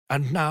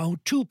And now,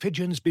 two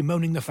pigeons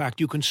bemoaning the fact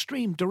you can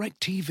stream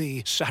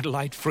DirecTV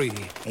satellite-free.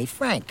 Hey,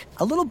 Frank,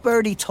 a little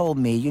birdie told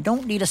me you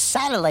don't need a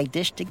satellite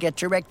dish to get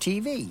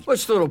DirecTV.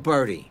 What's little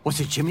birdie? Was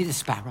it Jimmy the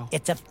Sparrow?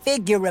 It's a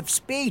figure of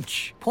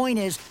speech. Point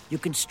is, you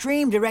can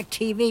stream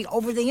DirecTV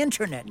over the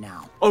internet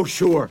now. Oh,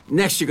 sure.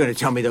 Next you're going to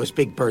tell me those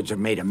big birds are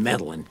made of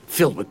metal and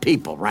filled with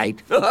people,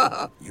 right?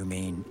 You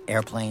mean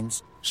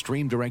airplanes?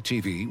 Stream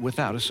DirecTV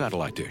without a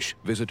satellite dish.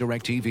 Visit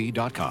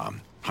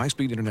DirecTV.com.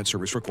 High-speed internet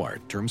service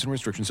required. Terms and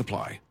restrictions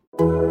apply.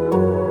 Go,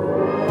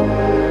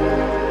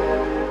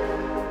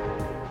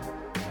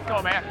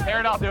 man.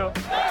 Tear it out, dude.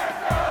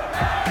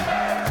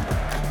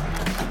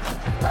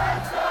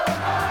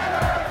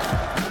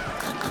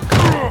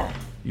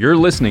 You're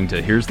listening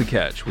to Here's the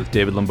Catch with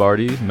David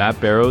Lombardi, Matt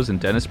Barrows, and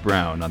Dennis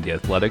Brown on the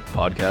Athletic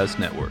Podcast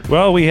Network.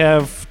 Well, we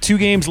have 2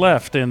 games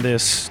left in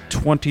this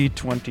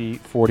 2020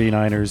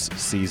 49ers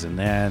season,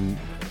 and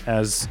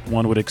as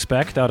one would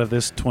expect out of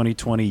this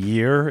 2020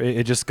 year,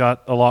 it just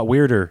got a lot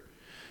weirder.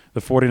 The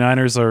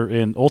 49ers are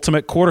in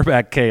ultimate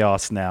quarterback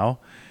chaos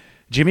now.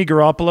 Jimmy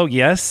Garoppolo,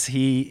 yes,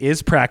 he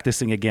is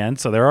practicing again.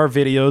 So there are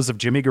videos of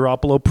Jimmy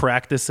Garoppolo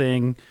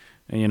practicing,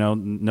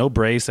 no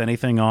brace,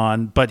 anything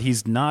on, but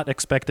he's not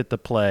expected to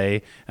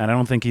play, and I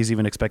don't think he's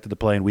even expected to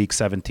play in Week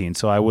 17.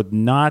 So I would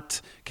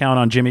not count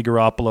on Jimmy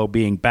Garoppolo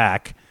being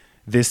back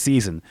this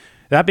season.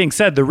 That being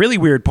said, the really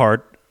weird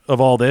part of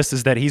all this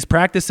is that he's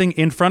practicing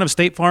in front of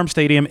State Farm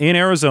Stadium in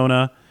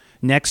Arizona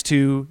next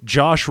to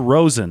Josh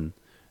Rosen,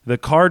 the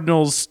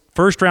Cardinals'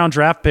 first-round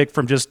draft pick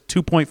from just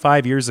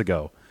 2.5 years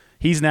ago.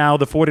 He's now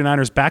the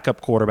 49ers' backup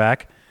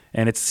quarterback,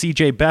 and it's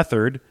C.J.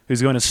 Beathard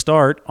who's going to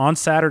start on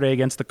Saturday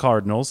against the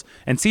Cardinals.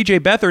 And C.J.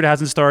 Beathard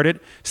hasn't started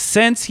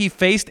since he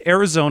faced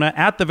Arizona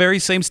at the very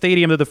same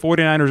stadium that the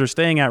 49ers are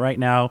staying at right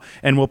now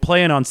and will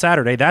play in on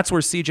Saturday. That's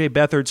where C.J.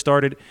 Beathard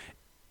started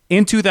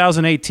in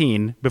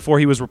 2018 before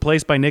he was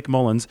replaced by Nick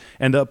Mullins.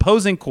 And the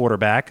opposing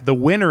quarterback, the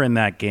winner in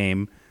that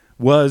game,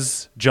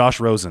 was Josh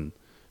Rosen.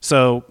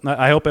 So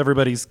I hope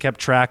everybody's kept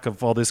track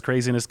of all this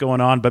craziness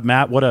going on. But,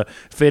 Matt, what a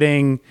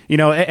fitting,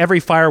 every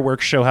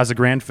fireworks show has a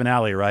grand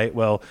finale, right?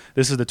 Well,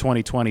 this is the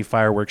 2020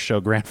 fireworks show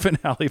grand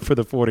finale for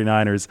the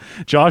 49ers.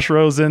 Josh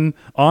Rosen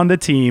on the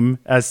team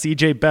as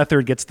C.J.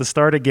 Beathard gets to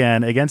start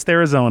again against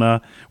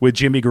Arizona with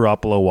Jimmy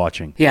Garoppolo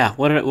watching. Yeah,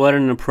 what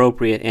an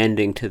appropriate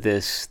ending to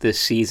this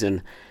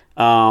season.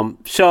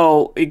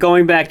 So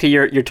going back to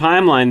your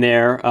timeline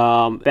there,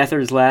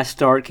 Beathard's last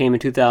start came in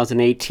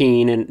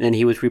 2018, and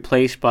he was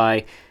replaced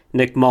by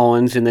Nick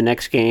Mullins in the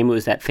next game. It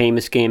was that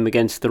famous game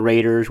against the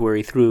Raiders where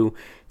he threw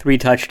 3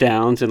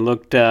 touchdowns and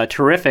looked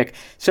terrific.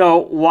 So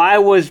why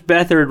was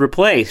Beathard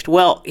replaced?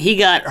 Well, he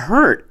got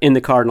hurt in the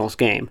Cardinals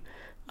game.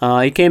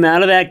 He came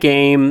out of that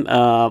game,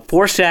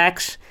 4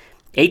 sacks,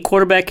 8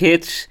 quarterback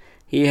hits.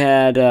 He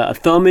had a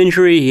thumb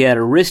injury. He had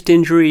a wrist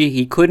injury.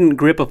 He couldn't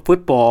grip a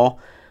football.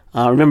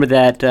 Remember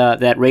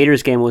that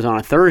Raiders game was on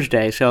a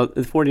Thursday, so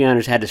the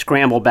 49ers had to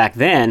scramble back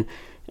then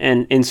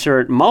and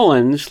insert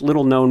Mullins,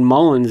 little-known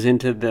Mullins,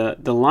 into the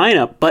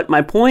lineup. But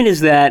my point is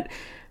that,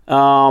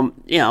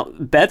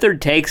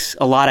 Beathard takes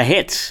a lot of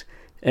hits,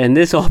 and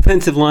this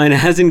offensive line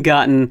hasn't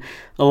gotten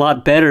a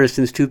lot better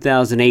since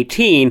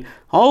 2018,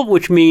 all of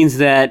which means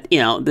that,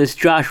 this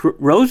Josh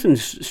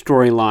Rosen's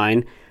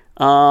storyline,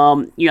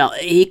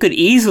 he could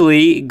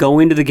easily go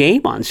into the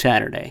game on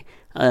Saturday.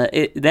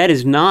 That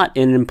is not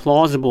an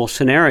implausible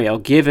scenario,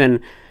 given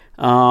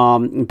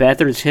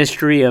Beathard's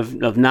history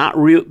of not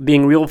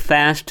being real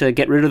fast to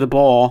get rid of the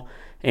ball,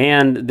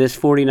 and this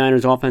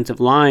 49ers offensive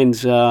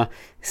line's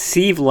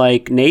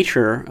sieve-like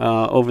nature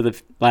over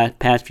the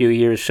past few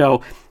years.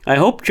 So I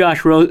hope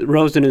Josh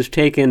Rosen has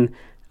taken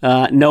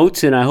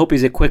notes, and I hope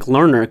he's a quick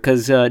learner,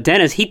 because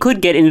Dennis, he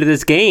could get into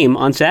this game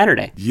on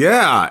Saturday.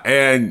 Yeah,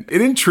 and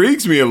it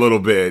intrigues me a little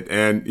bit.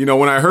 And,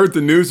 when I heard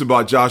the news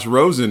about Josh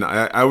Rosen,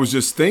 I was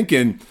just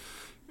thinking,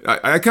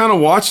 I kind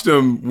of watched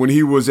him when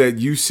he was at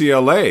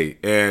UCLA.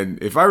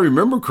 And if I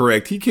remember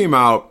correct, he came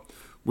out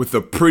with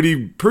a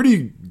pretty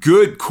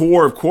good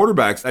core of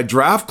quarterbacks at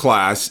draft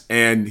class.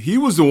 And he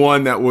was the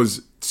one that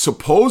was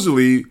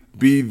supposedly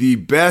be the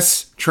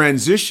best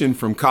transition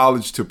from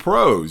college to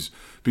pros,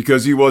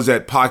 because he was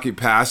that pocket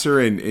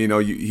passer and,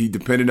 he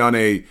depended on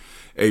a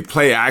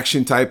play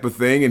action type of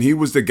thing. And he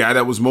was the guy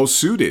that was most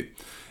suited.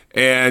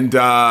 And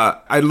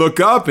I look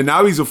up, and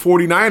now he's a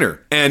 49er.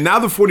 And now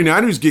the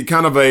 49ers get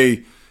kind of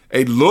a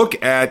look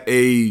at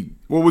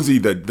what was he,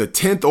 the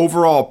 10th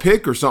overall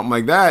pick or something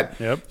like that.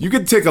 Yep. You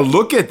could take a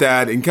look at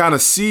that and kind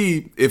of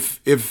see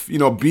if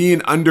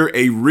being under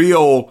a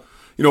real,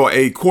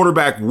 a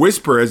quarterback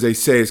whisper, as they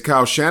say, as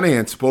Kyle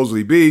Shanahan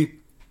supposedly be,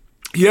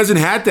 he hasn't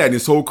had that in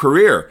his whole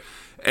career.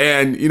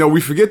 And,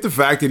 we forget the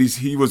fact that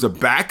he was a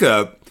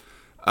backup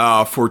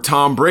for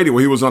Tom Brady. Well,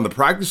 he was on the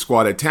practice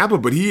squad at Tampa,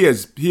 but he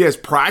has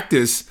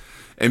practiced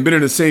and been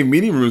in the same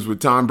meeting rooms with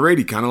Tom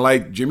Brady, kind of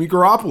like Jimmy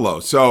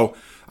Garoppolo. So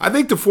I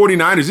think the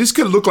 49ers, this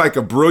could look like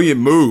a brilliant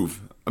move.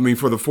 I mean,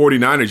 for the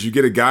 49ers, you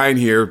get a guy in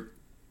here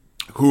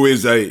who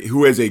is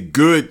a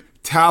good,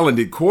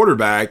 talented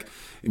quarterback,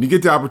 and you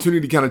get the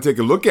opportunity to kind of take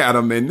a look at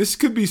him. And this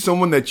could be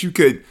someone that you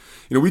could,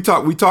 we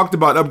talked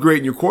about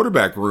upgrading your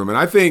quarterback room, and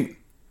I think,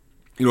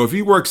 if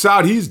he works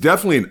out, he's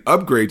definitely an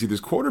upgrade to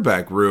this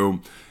quarterback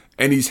room,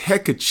 and he's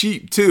hecka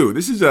cheap too.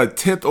 This is a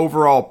 10th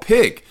overall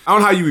pick. I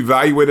don't know how you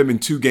evaluate him in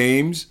 2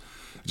 games,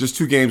 just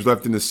 2 games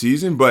left in the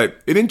season,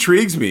 but it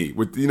intrigues me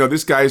with,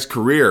 this guy's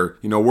career,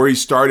 where he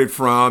started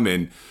from,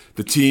 and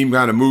the team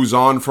kind of moves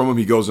on from him.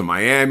 He goes to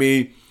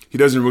Miami. He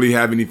doesn't really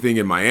have anything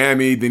in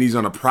Miami. Then he's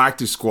on a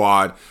practice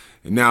squad.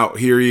 And now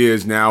here he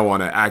is now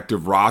on an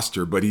active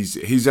roster, but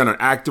he's on an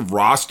active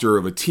roster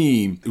of a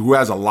team who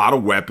has a lot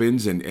of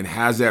weapons and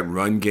has that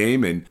run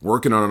game and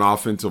working on an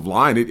offensive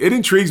line. It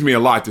intrigues me a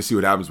lot to see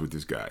what happens with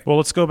this guy. Well,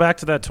 let's go back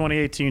to that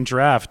 2018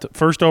 draft.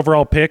 First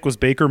overall pick was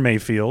Baker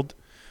Mayfield.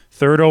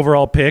 Third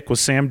overall pick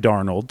was Sam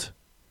Darnold.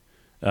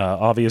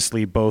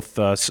 Obviously, both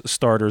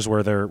starters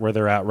where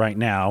they're at right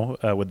now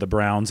with the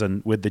Browns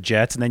and with the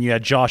Jets. And then you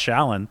had Josh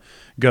Allen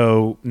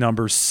go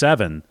number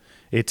 7.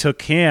 It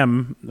took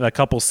him a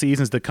couple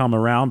seasons to come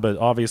around, but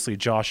obviously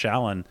Josh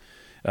Allen,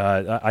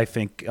 I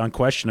think,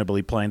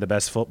 unquestionably playing the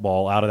best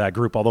football out of that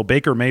group. Although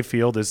Baker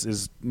Mayfield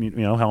is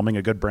helming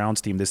a good Browns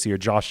team this year,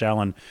 Josh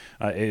Allen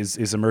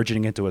is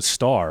emerging into a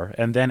star.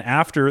 And then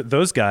after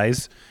those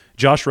guys,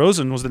 Josh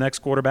Rosen was the next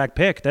quarterback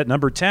picked at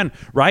number 10,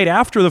 right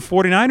after the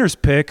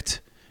 49ers picked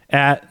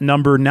at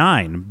number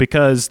 9,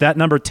 because that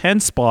number 10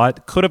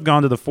 spot could have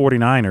gone to the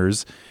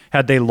 49ers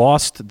had they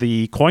lost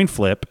the coin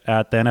flip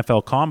at the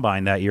NFL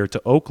Combine that year to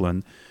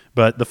Oakland.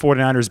 But the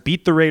 49ers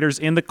beat the Raiders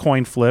in the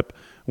coin flip,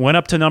 went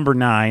up to number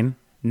 9,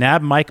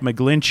 nabbed Mike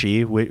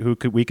McGlinchey,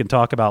 who we can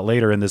talk about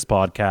later in this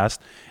podcast,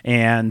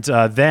 and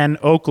then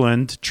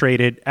Oakland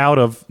traded out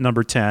of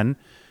number 10.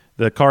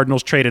 The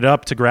Cardinals traded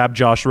up to grab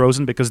Josh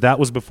Rosen because that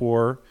was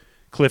before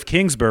Cliff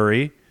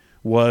Kingsbury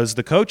was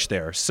the coach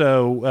there.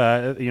 So,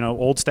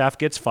 old staff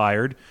gets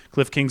fired.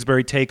 Cliff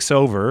Kingsbury takes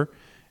over.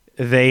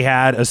 They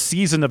had a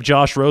season of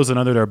Josh Rosen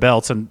under their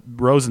belts, and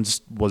Rosen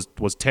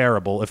was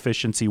terrible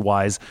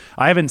efficiency-wise.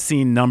 I haven't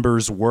seen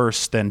numbers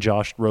worse than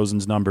Josh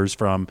Rosen's numbers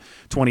from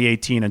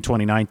 2018 and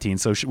 2019,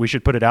 so we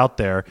should put it out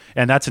there.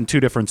 And that's in 2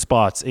 different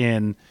spots,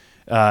 in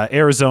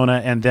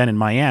Arizona and then in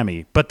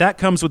Miami. But that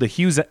comes with a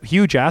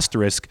huge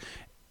asterisk.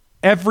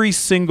 Every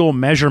single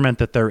measurement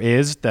that there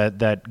is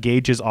that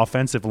gauges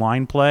offensive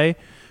line play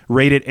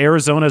rated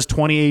Arizona's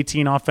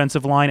 2018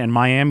 offensive line and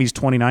Miami's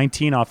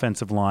 2019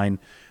 offensive line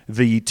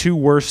the 2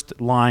 worst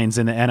lines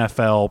in the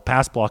NFL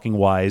pass blocking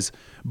wise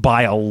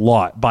by a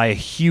lot, by a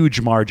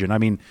huge margin. I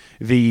mean,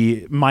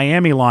 the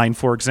Miami line,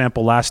 for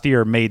example, last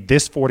year made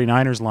this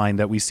 49ers line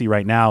that we see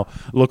right now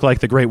look like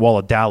the Great Wall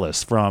of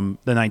Dallas from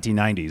the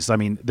 1990s. I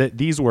mean,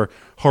 these were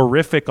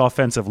horrific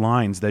offensive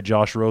lines that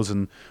Josh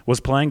Rosen was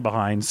playing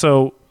behind.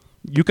 So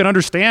you can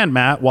understand,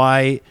 Matt,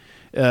 why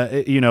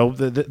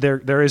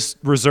there is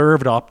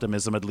reserved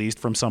optimism, at least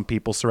from some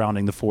people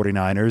surrounding the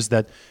 49ers,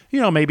 that,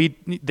 maybe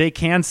they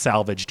can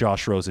salvage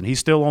Josh Rosen. He's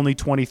still only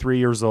 23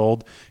 years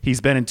old.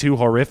 He's been in 2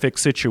 horrific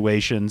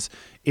situations.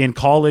 In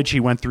college, he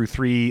went through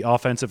 3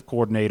 offensive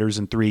coordinators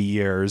in 3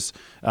 years.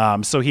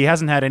 So he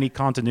hasn't had any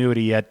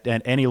continuity at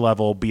any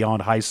level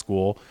beyond high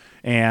school.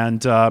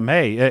 And,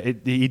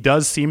 he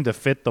does seem to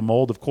fit the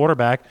mold of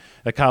quarterback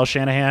that Kyle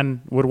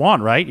Shanahan would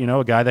want, right?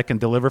 A guy that can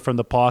deliver from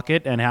the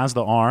pocket and has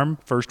the arm,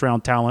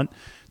 first-round talent,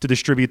 to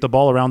distribute the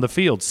ball around the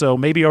field. So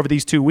maybe over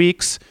these 2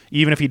 weeks,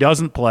 even if he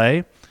doesn't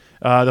play,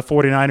 the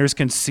 49ers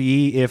can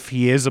see if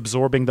he is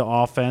absorbing the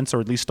offense,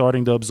 or at least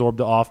starting to absorb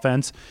the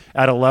offense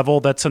at a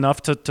level that's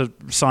enough to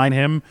sign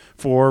him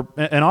for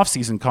an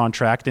offseason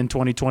contract in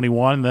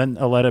 2021, and then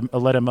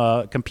let him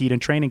compete in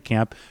training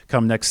camp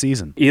come next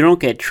season. You don't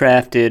get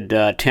drafted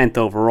 10th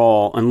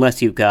overall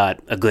unless you've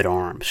got a good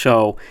arm.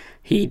 So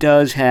he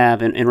does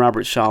have, and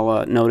Robert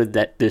Saleh noted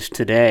that this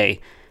today,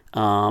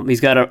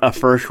 he's got a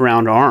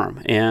first-round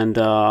arm. And,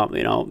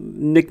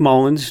 Nick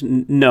Mullins,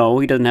 no,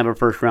 he doesn't have a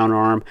first-round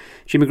arm.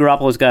 Jimmy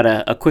Garoppolo's got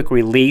a quick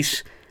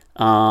release,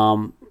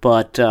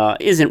 but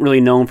isn't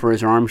really known for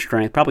his arm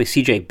strength. Probably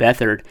C.J.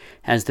 Beathard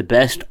has the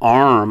best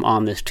arm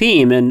on this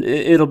team, and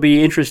it'll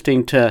be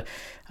interesting to,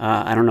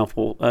 I don't know if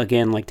we'll,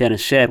 again, like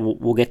Dennis said,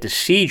 we'll get to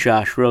see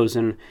Josh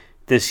Rosen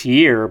this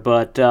year,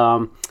 but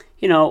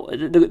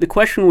the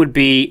question would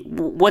be,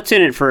 what's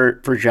in it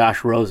for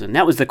Josh Rosen?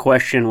 That was the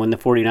question when the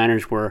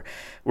 49ers were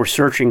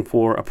searching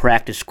for a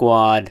practice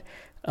squad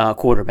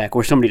quarterback,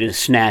 or somebody to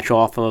snatch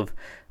off of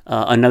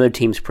another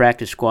team's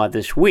practice squad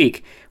this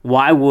week.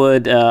 Why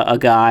would a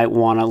guy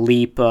want to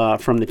leap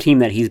from the team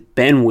that he's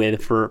been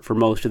with for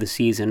most of the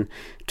season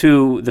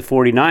to the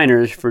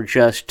 49ers for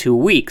just 2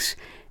 weeks?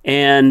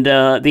 And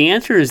the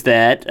answer is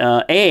that,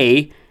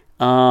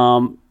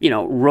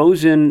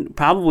 Rosen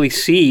probably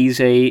sees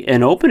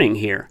an opening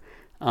here.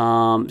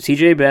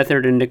 C.J.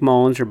 Beathard and Nick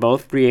Mullins are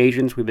both free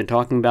agents. We've been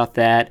talking about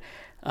that.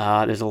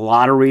 There's a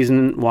lot of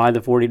reason why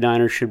the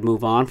 49ers should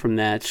move on from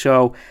that.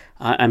 So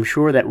I'm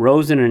sure that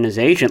Rosen and his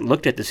agent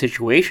looked at the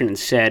situation and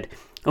said,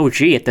 oh,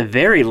 gee, at the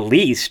very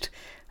least,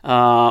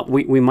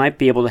 we might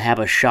be able to have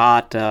a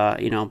shot,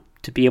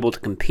 to be able to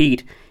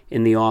compete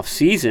in the off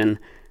season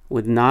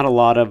with not a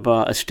lot of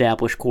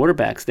established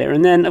quarterbacks there.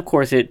 And then, of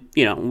course,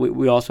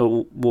 we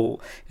also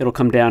it'll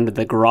come down to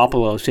the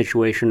Garoppolo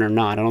situation or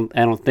not.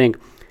 I don't think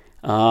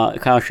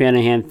Kyle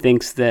Shanahan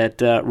thinks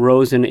that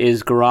Rosen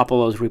is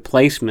Garoppolo's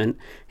replacement.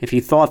 If he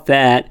thought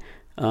that,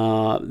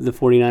 the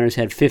 49ers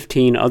had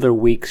 15 other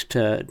weeks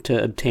to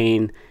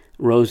obtain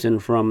Rosen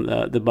from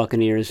the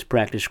Buccaneers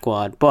practice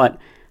squad. But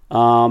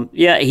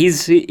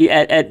he's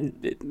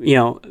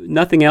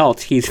nothing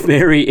else. He's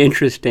very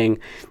interesting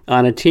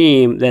on a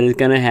team that is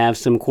going to have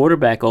some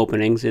quarterback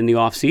openings in the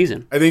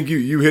offseason. I think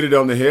you hit it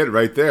on the head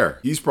right there.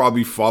 He's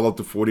probably followed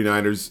the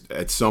 49ers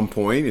at some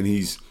point, and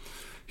he's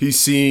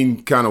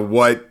seen kind of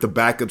what the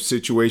backup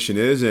situation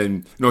is,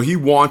 and he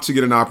wants to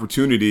get an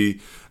opportunity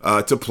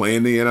to play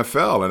in the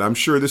NFL. And I'm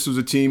sure this was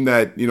a team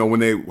that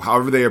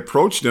however they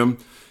approached him,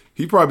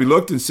 he probably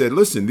looked and said,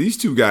 "Listen, these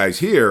two guys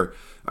here.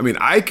 I mean,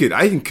 I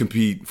can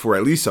compete for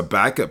at least a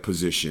backup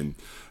position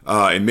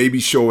and maybe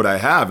show what I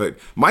have."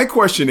 My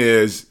question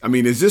is,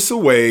 is this a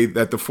way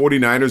that the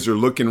 49ers are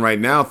looking right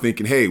now,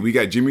 thinking, "Hey, we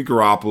got Jimmy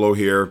Garoppolo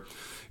here.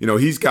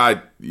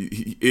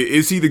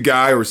 Is he the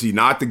guy or is he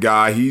not the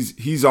guy?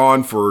 He's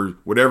on for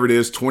whatever it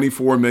is,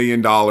 $24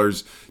 million.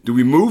 Do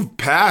we move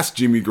past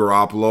Jimmy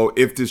Garoppolo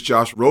if this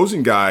Josh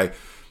Rosen guy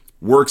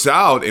works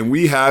out and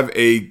we have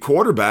a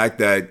quarterback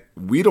that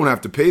we don't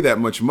have to pay that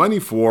much money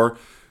for?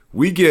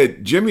 We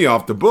get Jimmy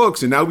off the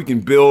books, and now we can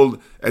build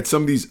at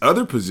some of these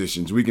other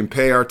positions. We can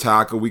pay our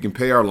tackle, we can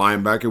pay our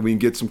linebacker, we can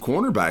get some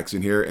cornerbacks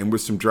in here, and with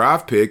some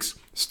draft picks,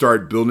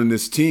 start building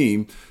this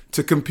team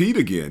to compete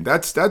again."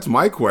 That's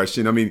my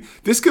question.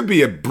 This could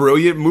be a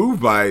brilliant move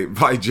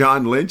by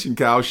John Lynch and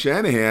Kyle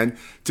Shanahan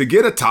to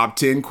get a top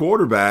 10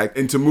 quarterback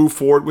and to move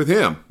forward with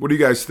him. What do you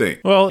guys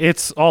think? Well,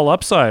 it's all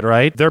upside,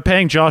 right? They're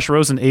paying Josh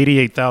Rosen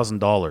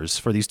 $88,000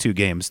 for these 2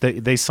 games.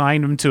 They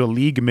signed him to a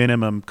league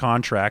minimum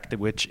contract,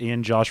 which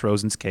in Josh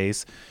Rosen's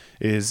case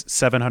is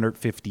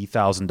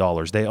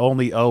 $750,000. They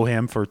only owe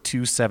him for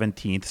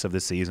 2/17 of the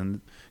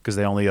season because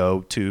they only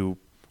owe 2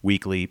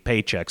 weekly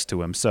paychecks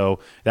to him. So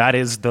that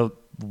is the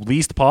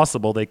least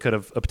possible they could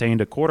have obtained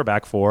a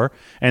quarterback for,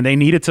 and they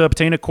needed to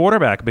obtain a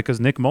quarterback because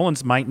Nick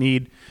Mullins might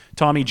need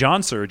Tommy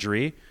John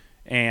surgery,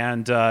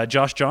 and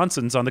Josh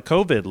Johnson's on the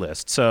COVID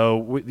list.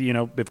 So,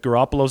 if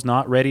Garoppolo's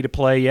not ready to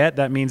play yet,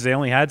 that means they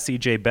only had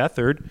C.J.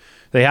 Beathard.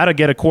 They had to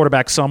get a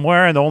quarterback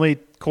somewhere, and the only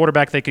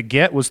quarterback they could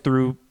get was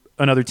through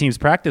another team's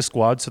practice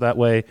squad, so that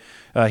way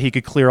he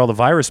could clear all the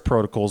virus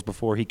protocols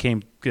before he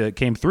came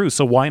through.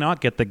 So why not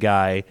get the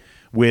guy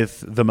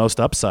with the most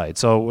upside?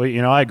 So,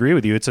 I agree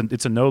with you. It's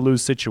a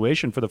no-lose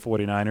situation for the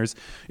 49ers.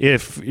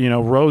 If,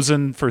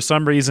 Rosen, for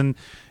some reason,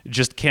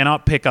 just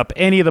cannot pick up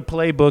any of the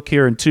playbook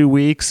here in 2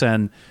 weeks,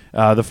 and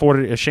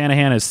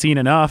Shanahan has seen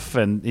enough,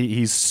 and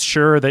he's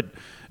sure that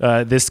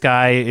this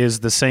guy is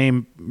the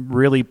same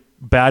really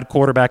bad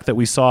quarterback that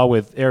we saw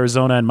with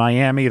Arizona and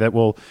Miami that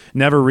will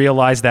never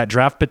realize that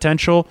draft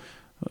potential,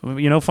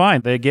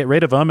 fine. They get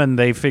rid of him, and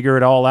they figure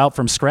it all out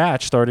from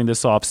scratch starting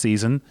this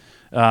offseason.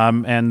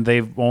 And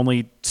they've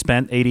only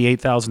spent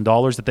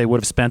 $88,000 that they would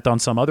have spent on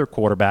some other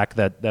quarterback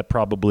that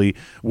probably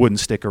wouldn't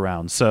stick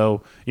around.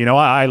 So,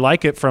 I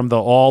like it from the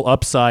all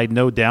upside,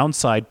 no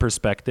downside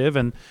perspective.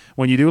 And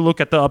when you do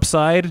look at the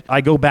upside,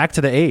 I go back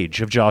to the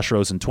age of Josh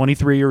Rosen,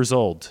 23 years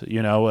old,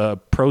 a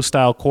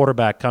pro-style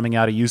quarterback coming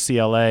out of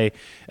UCLA.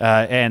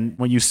 And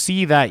when you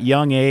see that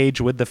young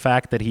age with the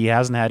fact that he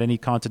hasn't had any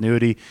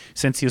continuity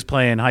since he was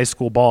playing high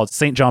school ball at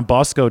St. John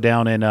Bosco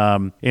down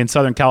in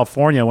Southern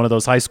California, one of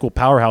those high school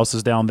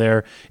powerhouses down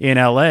there in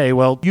LA,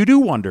 well, you do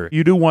wonder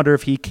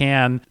if he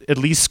can at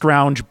least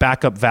scrounge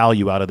backup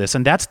value out of this.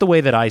 And that's the way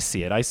that I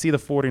see it. I see the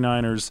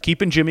 49ers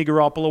keeping Jimmy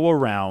Garoppolo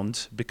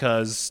around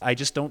because I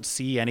just don't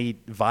see any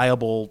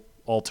viable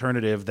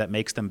alternative that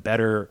makes them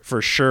better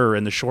for sure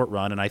in the short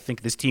run. And I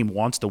think this team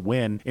wants to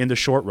win in the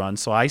short run.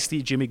 So I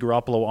see Jimmy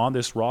Garoppolo on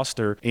this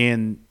roster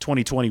in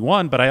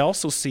 2021, but I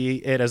also see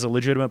it as a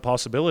legitimate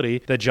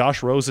possibility that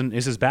Josh Rosen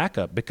is his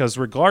backup, because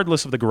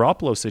regardless of the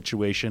Garoppolo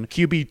situation,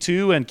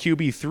 QB2 and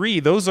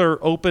QB3, those are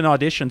open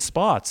audition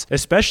spots,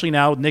 especially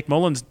now with Nick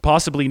Mullins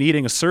possibly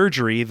needing a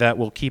surgery that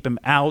will keep him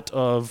out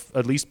of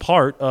at least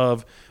part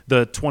of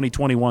the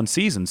 2021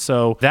 season.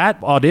 So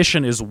that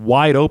audition is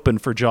wide open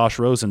for Josh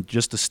Rosen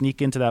just to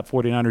sneak into that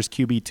 49ers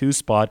QB2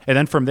 spot. And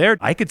then from there,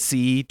 I could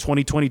see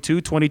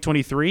 2022,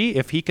 2023,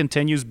 if he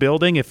continues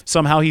building, if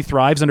somehow he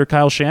thrives under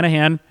Kyle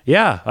Shanahan,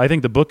 yeah, I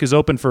think the book is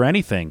open for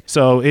anything.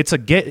 So it's a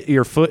get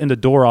your foot in the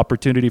door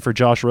opportunity for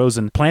Josh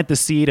Rosen. Plant the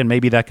seed, and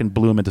maybe that can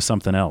bloom into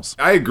something else.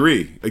 I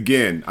agree.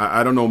 Again,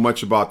 I don't know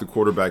much about the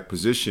quarterback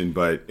position,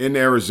 but in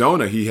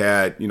Arizona, he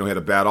had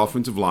a bad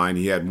offensive line.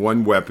 He had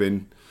one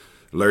weapon,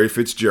 Larry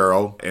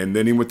Fitzgerald, and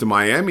then he went to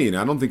Miami, and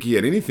I don't think he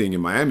had anything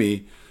in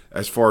Miami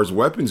as far as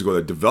weapons go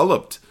that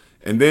developed.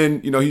 And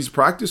then, he's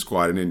practice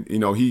squad, and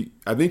then,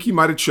 I think he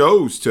might have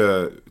chose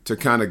to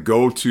kind of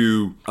go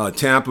to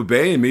Tampa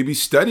Bay and maybe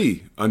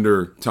study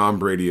under Tom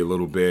Brady a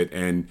little bit,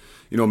 and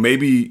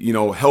maybe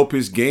help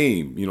his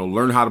game,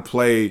 learn how to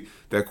play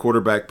that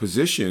quarterback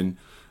position.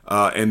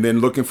 and then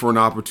looking for an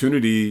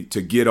opportunity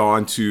to get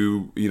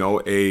onto,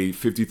 a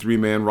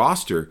 53-man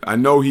roster. I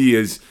know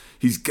he's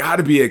got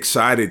to be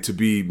excited to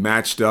be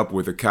matched up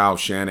with a Kyle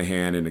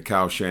Shanahan and a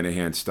Kyle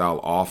Shanahan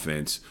style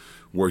offense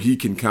where he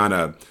can kind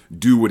of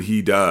do what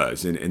he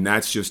does, and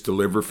that's just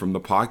deliver from the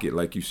pocket,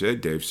 like you said,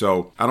 Dave.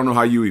 So I don't know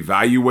how you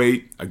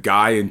evaluate a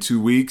guy in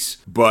 2 weeks,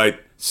 but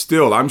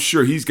still, I'm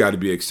sure he's got to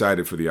be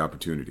excited for the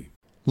opportunity.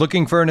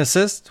 Looking for an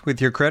assist with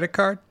your credit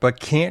card, but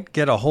can't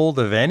get a hold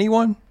of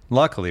anyone?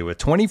 Luckily, with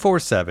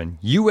 24/7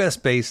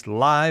 U.S.-based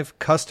live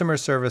customer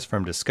service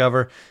from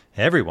Discover,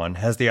 everyone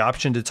has the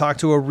option to talk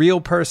to a real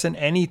person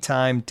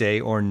anytime, day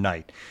or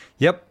night.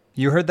 Yep,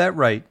 you heard that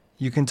right.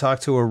 You can talk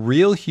to a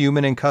real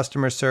human in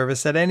customer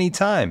service at any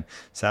time.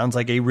 Sounds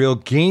like a real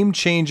game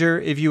changer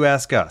if you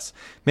ask us.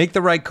 Make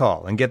the right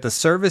call and get the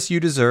service you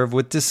deserve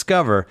with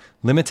Discover.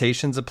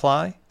 Limitations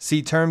apply.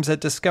 See terms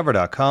at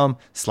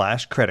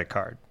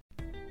discover.com/creditcard.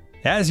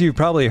 As you've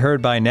probably heard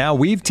by now,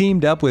 we've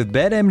teamed up with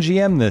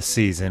BetMGM this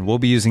season. We'll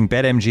be using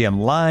BetMGM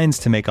lines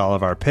to make all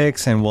of our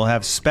picks, and we'll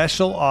have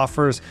special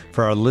offers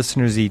for our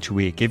listeners each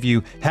week. If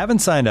you haven't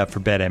signed up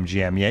for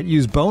BetMGM yet,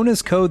 use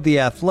bonus code The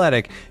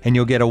Athletic, and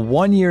you'll get a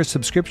 1-year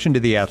subscription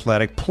to The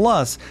Athletic,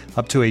 plus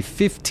up to a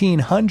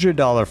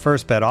 $1,500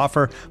 first bet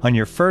offer on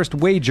your first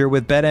wager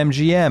with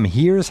BetMGM.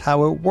 Here's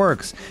how it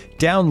works.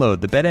 Download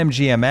the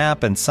BetMGM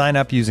app and sign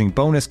up using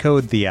bonus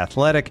code The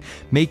Athletic.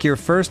 Make your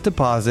first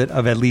deposit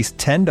of at least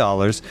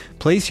 $10.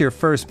 Place your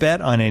first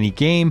bet on any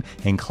game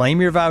and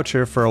claim your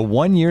voucher for a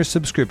 1-year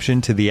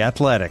subscription to The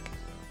Athletic.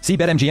 See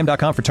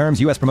BetMGM.com for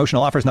terms. U.S.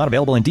 promotional offers not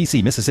available in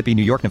D.C., Mississippi,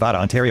 New York, Nevada,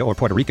 Ontario, or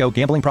Puerto Rico.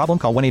 Gambling problem?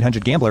 Call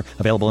 1-800-GAMBLER.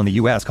 Available in the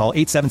U.S. Call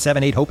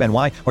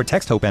 877-8-HOPE-NY or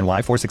text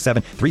HOPE-NY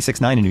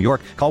 467-369 in New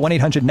York. Call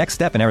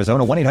 1-800-NEXT-STEP in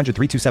Arizona.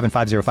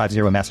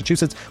 1-800-327-5050 in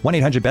Massachusetts.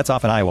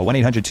 1-800-BETS-OFF in Iowa.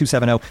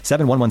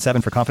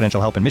 1-800-270-7117 for confidential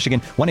help in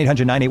Michigan.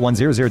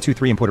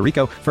 1-800-981-0023 in Puerto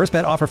Rico. First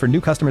bet offer for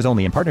new customers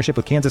only in partnership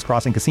with Kansas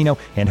Crossing Casino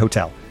and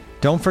Hotel.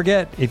 Don't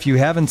forget, if you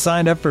haven't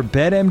signed up for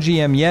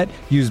BetMGM yet,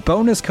 use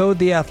bonus code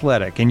The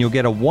Athletic, and you'll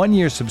get a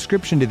 1-year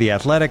subscription to The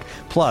Athletic,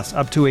 plus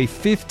up to a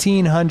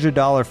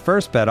 $1,500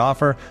 first bet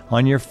offer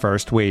on your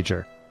first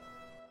wager.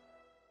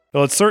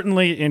 Well, it's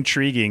certainly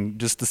intriguing,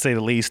 just to say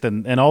the least,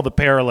 and all the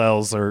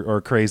parallels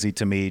are crazy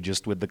to me,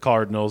 just with the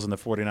Cardinals and the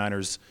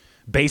 49ers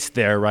based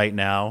there right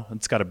now.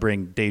 It's got to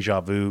bring deja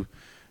vu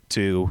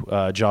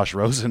to Josh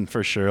Rosen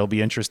for sure. It'll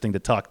be interesting to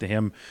talk to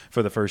him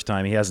for the first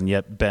time. He hasn't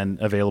yet been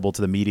available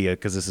to the media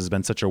because this has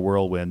been such a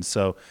whirlwind.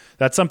 So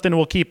that's something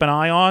we'll keep an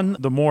eye on.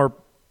 The more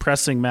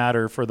pressing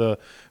matter for the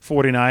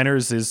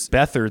 49ers is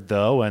Beathard,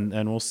 though,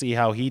 and we'll see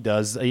how he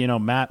does.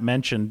 Matt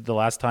mentioned the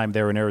last time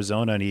they were in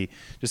Arizona and he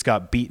just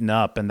got beaten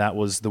up, and that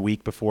was the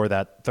week before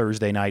that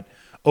Thursday night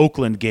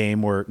Oakland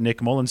game where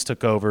Nick Mullins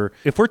took over.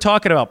 If we're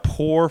talking about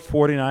poor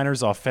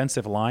 49ers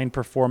offensive line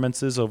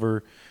performances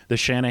over the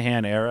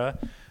Shanahan era,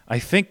 I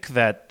think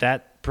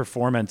that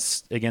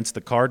performance against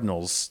the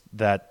Cardinals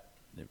that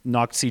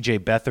knocked C.J.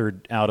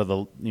 Beathard out of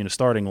the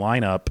starting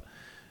lineup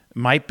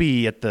might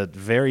be at the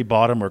very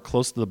bottom or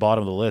close to the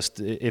bottom of the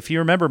list. If you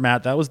remember,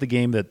 Matt, that was the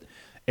game that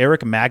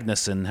Eric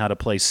Magnuson had to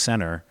play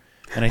center.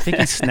 And I think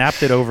he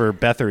snapped it over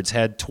Beathard's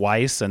head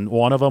twice, and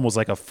one of them was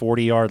like a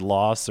 40-yard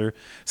loss or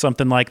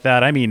something like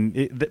that. I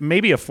mean,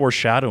 maybe a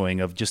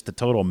foreshadowing of just the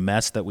total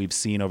mess that we've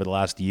seen over the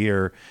last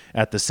year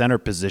at the center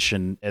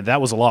position. And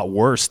that was a lot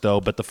worse,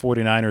 though, but the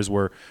 49ers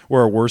were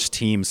a worse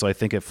team, so I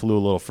think it flew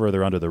a little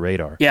further under the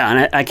radar. Yeah,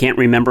 and I can't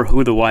remember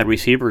who the wide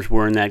receivers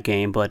were in that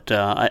game, but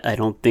I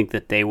don't think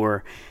that they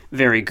were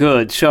very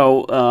good.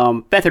 So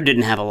Beathard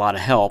didn't have a lot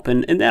of help,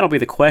 and that'll be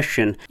the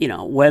question,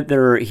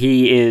 whether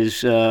he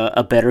is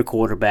a better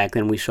quarterback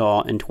than we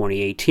saw in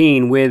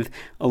 2018 with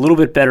a little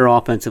bit better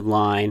offensive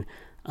line,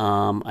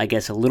 I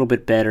guess a little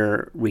bit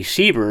better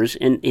receivers,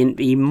 and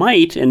he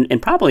might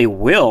and probably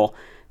will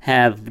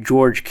have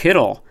George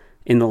Kittle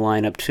in the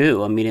lineup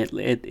too. I mean,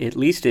 at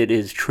least it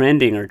is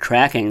trending or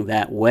tracking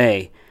that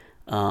way.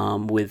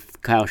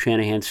 With Kyle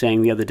Shanahan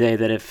saying the other day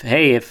that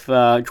if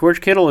George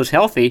Kittle is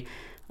healthy,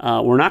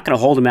 we're not going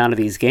to hold him out of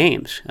these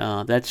games.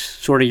 That's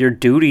sort of your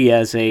duty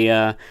as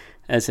a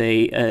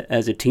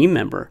team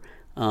member.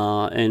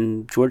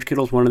 And George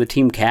Kittle's one of the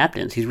team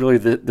captains. He's really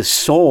the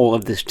soul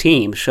of this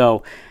team.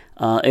 So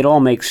it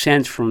all makes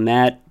sense from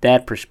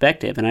that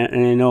perspective. And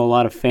I know a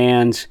lot of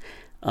fans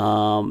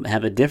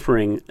have a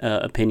differing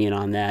opinion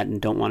on that and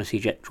don't want to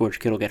see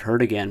George Kittle get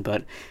hurt again.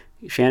 But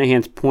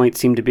Shanahan's point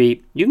seemed to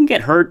be you can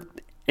get hurt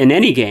in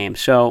any game,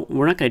 so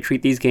we're not going to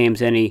treat these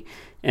games any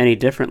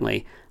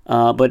differently.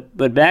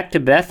 But back to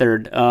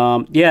Beathard,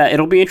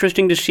 it'll be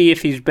interesting to see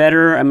if he's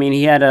better. I mean,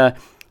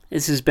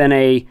 this has been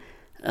a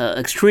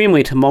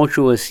extremely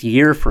tumultuous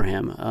year for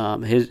him.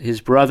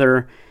 His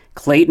brother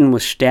Clayton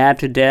was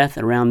stabbed to death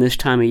around this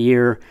time of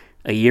year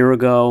a year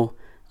ago.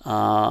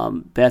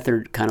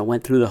 Beathard kind of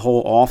went through the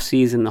whole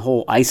off-season, the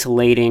whole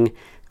isolating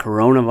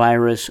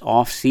coronavirus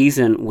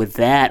off-season with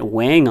that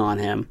weighing on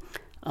him,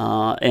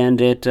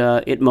 and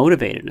it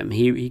motivated him.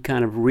 He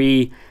kind of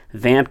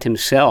revamped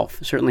himself,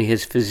 certainly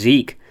his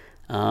physique.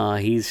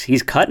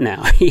 He's cut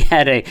now. He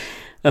had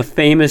a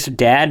famous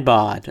dad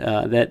bod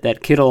that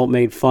Kittle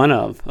made fun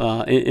of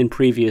in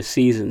previous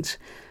seasons.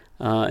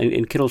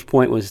 And Kittle's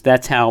point was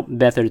that's how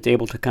Beathard's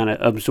able to kind of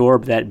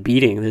absorb that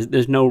beating.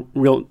 There's no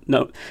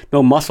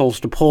muscles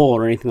to pull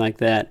or anything like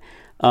that.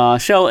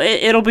 So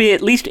it'll be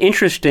at least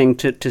interesting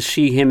to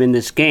see him in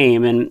this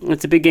game, and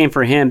it's a big game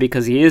for him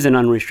because he is an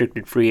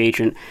unrestricted free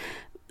agent.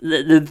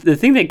 The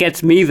thing that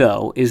gets me,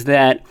 though, is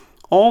that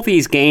all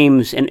these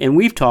games, and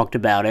we've talked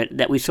about it,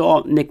 that we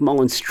saw Nick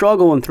Mullins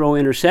struggle and throw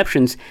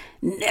interceptions,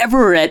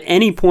 never at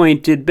any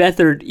point did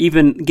Beathard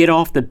even get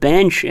off the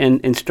bench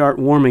and start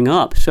warming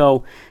up.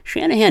 So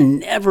Shanahan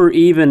never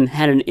even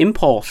had an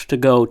impulse to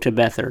go to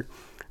Beathard,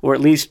 or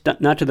at least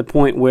not to the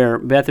point where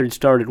Beathard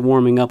started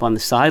warming up on the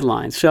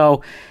sideline.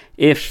 So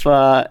if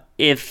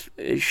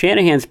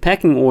Shanahan's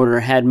pecking order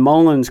had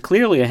Mullins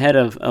clearly ahead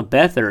of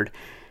Beathard,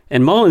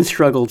 and Mullins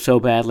struggled so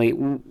badly,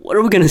 what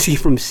are we going to see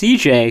from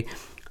CJ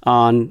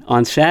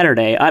on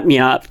Saturday?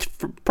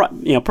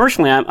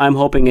 Personally, I'm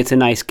hoping it's a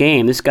nice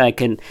game. This guy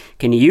can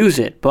use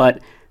it, but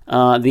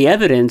the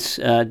evidence,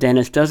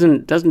 Dennis,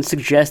 doesn't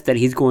suggest that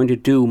he's going to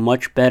do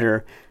much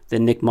better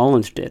than Nick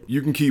Mullins did.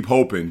 You can keep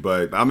hoping,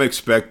 but I'm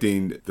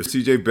expecting the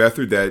CJ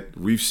Beathard that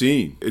we've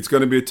seen. It's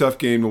going to be a tough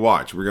game to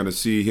watch. We're going to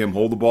see him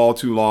hold the ball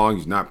too long.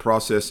 He's not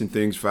processing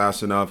things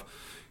fast enough.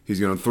 He's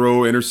going to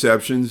throw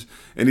interceptions,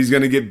 and he's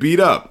going to get beat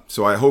up.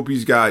 So I hope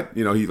he's got,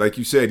 he, like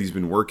you said, he's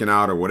been working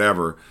out or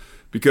whatever,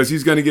 because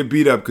he's going to get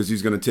beat up because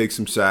he's going to take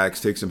some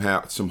sacks, take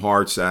some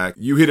hard sack.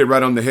 You hit it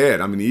right on the head.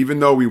 I mean, even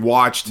though we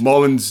watched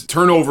Mullins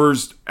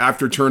turnovers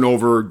after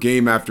turnover,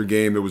 game after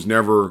game, there was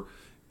never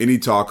any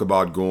talk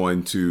about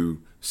going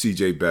to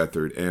CJ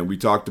Beathard. And we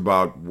talked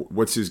about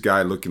what's this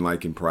guy looking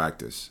like in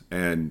practice.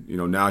 And,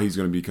 now he's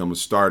going to become a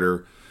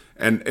starter.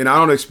 And I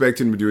don't expect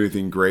him to do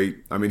anything great.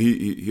 I mean,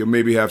 he'll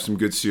maybe have some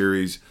good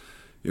series.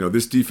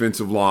 This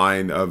defensive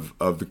line of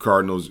the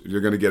Cardinals,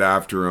 they're going to get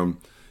after him.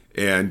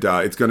 And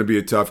it's going to be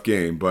a tough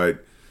game.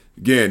 But,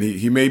 again,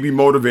 he may be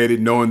motivated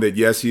knowing that,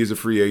 yes, he is a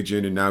free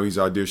agent, and now he's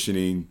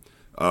auditioning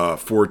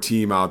for a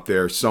team out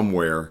there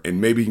somewhere. And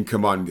maybe he can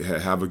come on and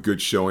have a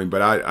good showing.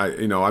 But,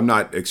 I'm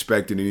not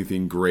expecting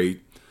anything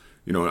great.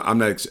 I'm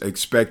not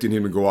expecting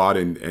him to go out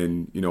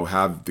and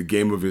have the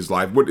game of his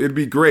life. It'd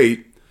be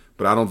great.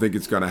 But I don't think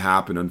it's going to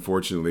happen,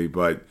 unfortunately.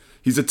 But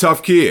he's a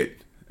tough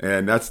kid,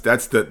 and that's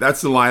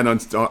the line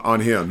on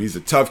him. He's a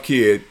tough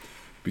kid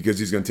because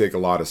he's going to take a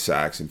lot of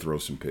sacks and throw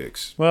some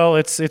picks. Well,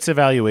 it's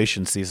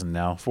evaluation season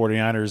now.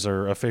 49ers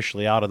are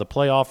officially out of the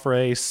playoff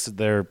race.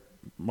 There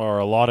are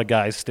a lot of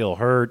guys still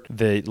hurt.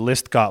 The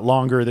list got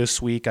longer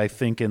this week, I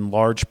think, in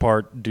large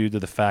part due to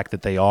the fact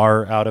that they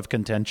are out of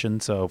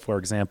contention. So, for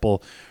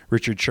example,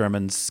 Richard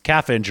Sherman's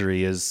calf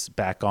injury is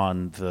back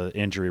on the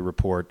injury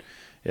report.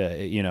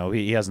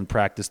 He hasn't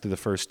practiced through the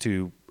first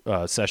two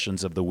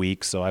sessions of the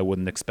week, so I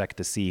wouldn't expect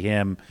to see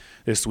him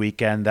this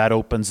weekend. That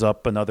opens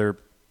up another,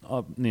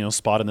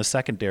 spot in the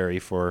secondary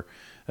for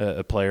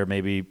a player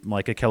maybe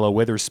like Ahkello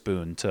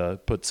Witherspoon to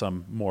put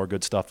some more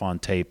good stuff on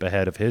tape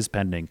ahead of his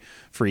pending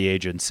free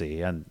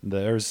agency. And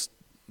there's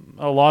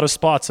a lot of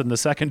spots in the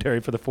secondary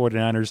for the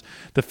 49ers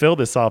to fill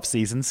this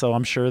offseason, so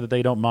I'm sure that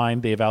they don't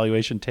mind the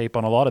evaluation tape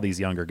on a lot of these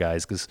younger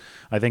guys because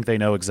I think they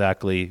know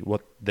exactly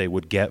what they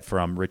would get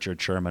from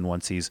Richard Sherman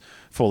once he's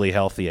fully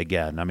healthy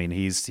again. I mean,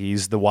 he's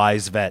the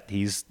wise vet.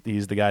 He's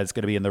the guy that's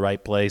going to be in the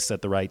right place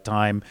at the right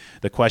time.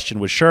 The question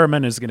with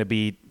Sherman is going to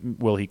be,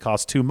 will he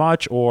cost too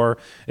much, or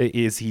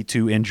is he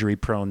too injury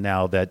prone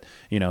now that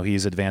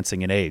he's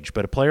advancing in age?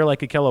 But a player like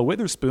Ahkello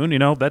Witherspoon,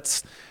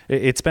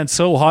 it's been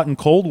so hot and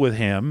cold with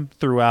him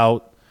throughout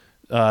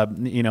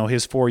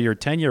his 4-year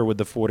tenure with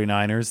the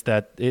 49ers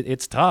that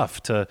it's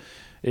tough to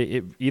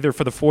either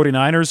for the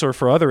 49ers or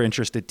for other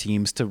interested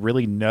teams to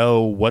really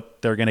know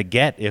what they're going to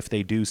get if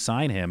they do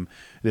sign him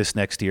this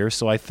next year.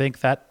 So I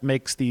think that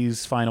makes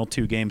these final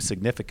two games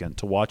significant,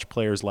 to watch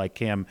players like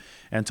him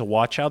and to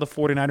watch how the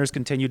 49ers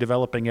continue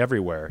developing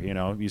everywhere.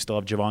 You still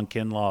have Javon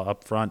Kinlaw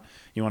up front.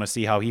 You want to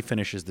see how he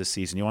finishes this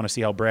season. You want to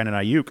see how Brandon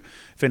Ayuk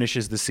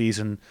finishes the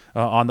season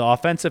on the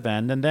offensive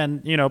end. And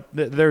then,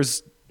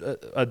 there's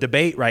a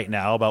debate right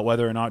now about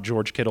whether or not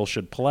George Kittle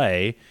should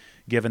play,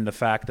 given the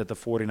fact that the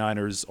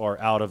 49ers are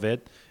out of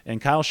it. And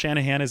Kyle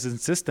Shanahan is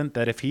insistent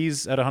that if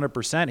he's at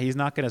 100%, he's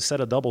not going to set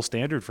a double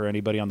standard for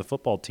anybody on the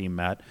football team,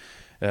 Matt.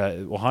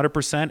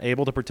 100%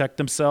 able to protect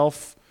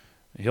himself.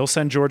 He'll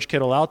send George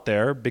Kittle out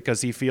there because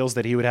he feels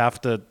that he would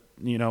have to,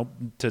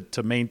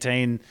 to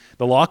maintain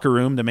the locker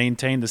room, to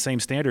maintain the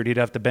same standard, he'd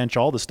have to bench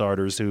all the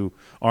starters who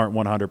aren't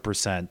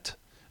 100%.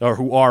 Or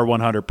who are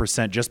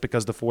 100% just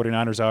because the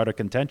 49ers are out of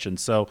contention.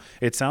 So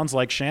it sounds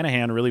like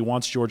Shanahan really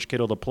wants George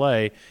Kittle to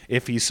play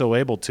if he's so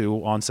able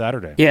to on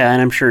Saturday. Yeah,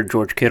 and I'm sure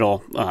George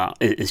Kittle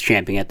is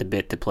champing at the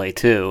bit to play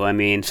too. I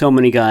mean, so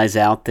many guys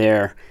out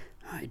there,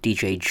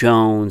 DJ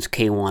Jones,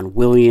 K'Wan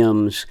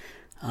Williams,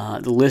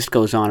 the list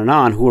goes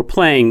on, who are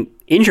playing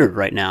injured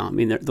right now. I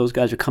mean, those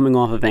guys are coming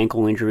off of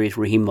ankle injuries.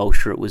 Raheem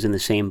Mostert was in the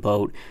same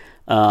boat.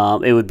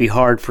 It would be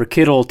hard for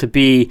Kittle to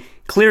be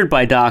cleared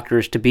by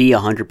doctors to be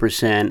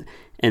 100%.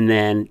 And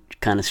then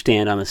kind of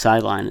stand on the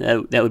sideline.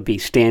 That would be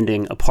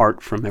standing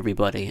apart from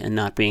everybody and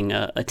not being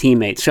a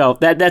teammate. So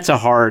that's a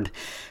hard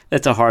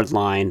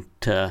line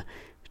to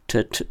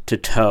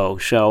toe.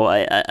 So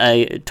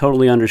I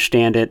totally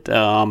understand it.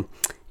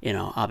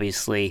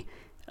 Obviously,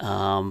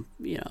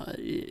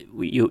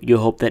 you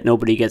hope that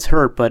nobody gets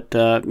hurt, but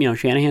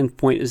Shanahan's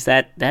point is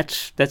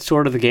that's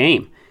sort of the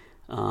game,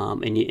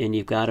 and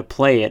you've got to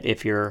play it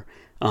if you're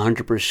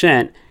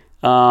 100%.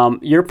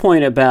 Your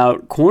point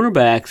about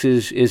cornerbacks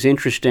is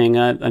interesting.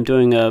 I'm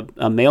doing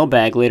a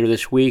mailbag later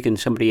this week, and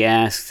somebody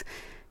asked,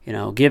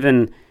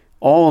 given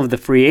all of the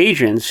free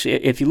agents,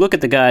 if you look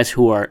at the guys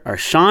who are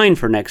signed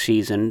for next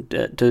season,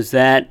 do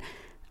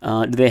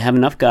they have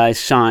enough guys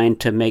signed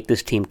to make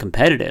this team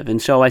competitive?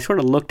 And so I sort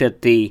of looked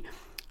at the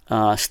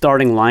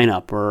starting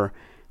lineup, or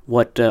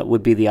what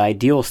would be the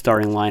ideal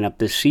starting lineup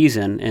this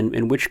season,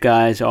 and which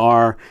guys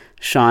are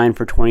signed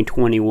for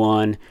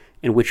 2021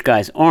 and which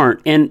guys aren't.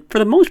 And for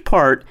the most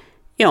part,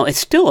 it's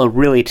still a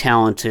really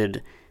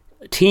talented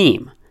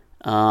team.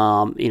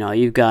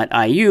 You've got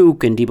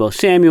Ayuk and Deebo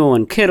Samuel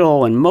and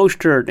Kittle and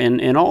Mostert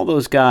and all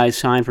those guys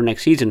signed for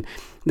next season.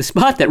 The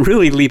spot that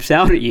really leaps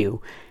out at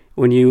you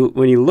when you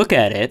look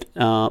at it,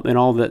 and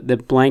all the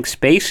blank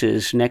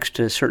spaces next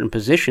to certain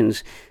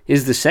positions,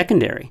 is the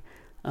secondary.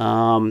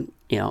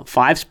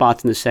 5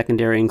 spots in the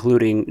secondary,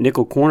 including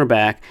nickel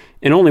cornerback,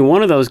 and only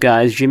one of those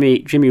guys,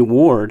 Jimmy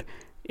Ward,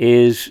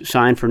 is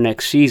signed for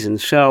next season.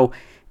 So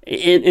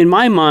in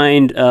my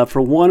mind,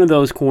 for one of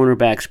those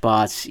cornerback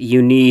spots,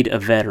 you need a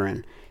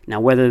veteran. Now,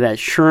 whether that's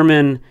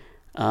Sherman,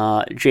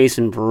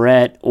 Jason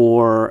Verrett,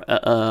 or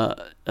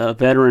a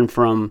veteran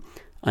from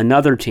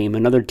another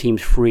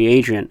team's free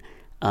agent,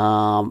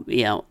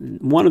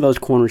 one of those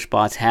corner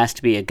spots has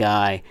to be a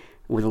guy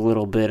with a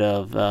little bit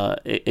of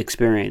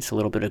experience, a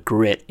little bit of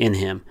grit in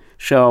him.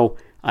 So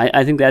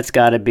I think that's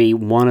got to be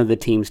one of the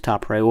team's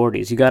top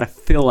priorities. You got to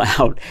fill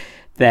out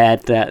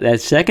that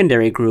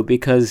secondary group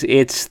because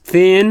it's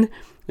thin.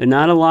 There are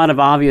not a lot of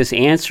obvious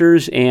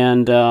answers,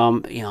 and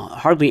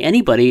hardly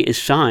anybody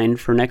is signed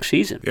for next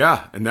season.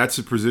 Yeah, and that's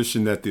the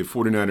position that the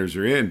 49ers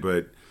are in.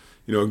 But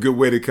a good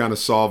way to kind of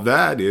solve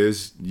that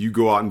is you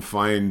go out and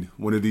find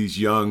one of these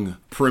young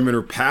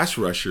perimeter pass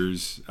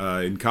rushers.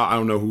 I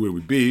don't know who it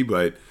would be,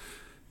 but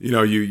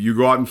you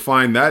go out and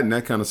find that, and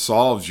that kind of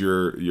solves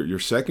your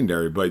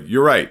secondary. But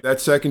you're right.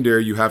 That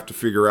secondary you have to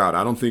figure out.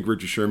 I don't think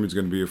Richard Sherman's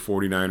going to be a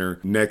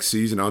 49er next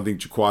season. I don't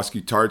think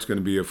Jaquiski Tartt's going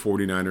to be a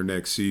 49er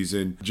next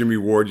season. Jimmy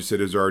Ward, you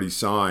said, is already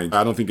signed.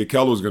 I don't think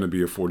Akello's going to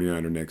be a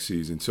 49er next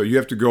season. So you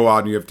have to go out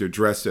and you have to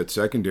address that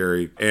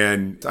secondary.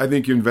 And I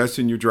think you invest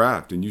in your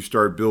draft and you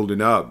start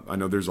building up. I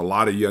know there's a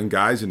lot of young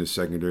guys in the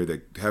secondary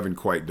that haven't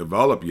quite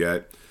developed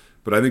yet.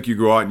 But I think you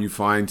go out and you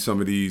find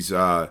some of these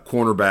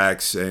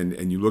cornerbacks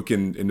and you look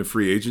in the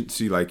free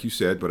agency, like you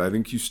said, but I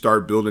think you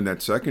start building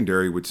that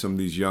secondary with some of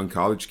these young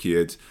college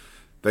kids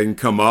that can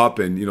come up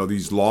and,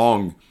 these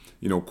long,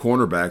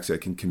 cornerbacks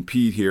that can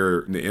compete here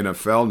in the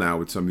NFL now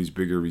with some of these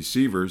bigger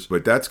receivers.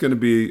 But that's going to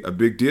be a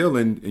big deal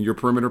in your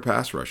perimeter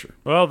pass rusher.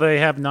 Well, they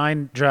have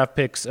 9 draft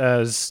picks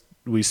as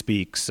we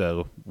speak,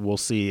 so we'll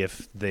see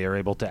if they are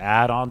able to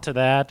add on to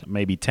that.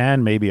 Maybe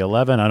 10, maybe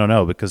 11, I don't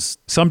know, because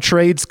some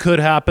trades could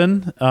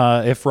happen.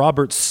 If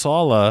Robert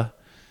Saleh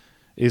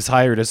is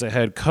hired as a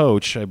head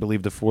coach, I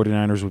believe the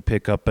 49ers would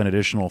pick up an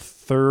additional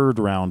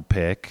 3rd-round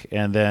pick,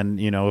 and then,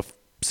 if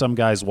some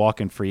guys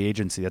walk in free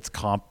agency, that's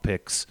comp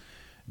picks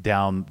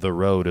down the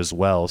road as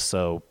well.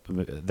 So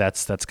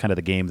that's kind of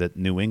the game that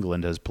New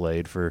England has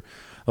played for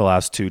the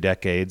last 2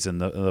 decades, and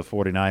the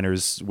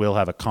 49ers will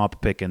have a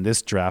comp pick in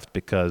this draft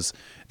because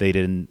they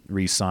didn't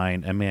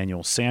re-sign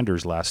Emmanuel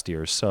Sanders last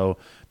year. So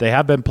they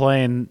have been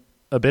playing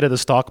a bit of the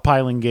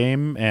stockpiling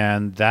game,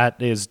 and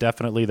that is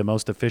definitely the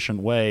most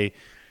efficient way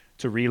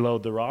to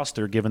reload the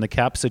roster given the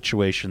cap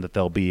situation that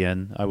they'll be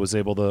in. I was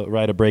able to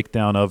write a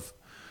breakdown of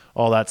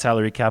all that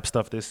salary cap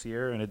stuff this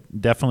year, and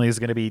it definitely is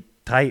going to be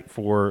tight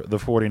for the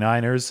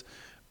 49ers.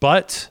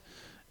 But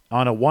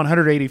on a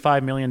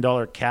 $185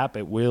 million cap,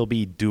 it will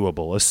be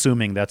doable,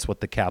 assuming that's what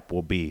the cap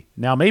will be.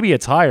 Now, maybe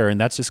it's higher, and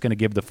that's just going to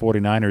give the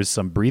 49ers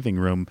some breathing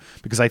room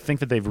because I think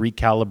that they've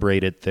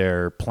recalibrated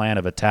their plan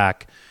of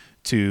attack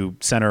to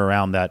center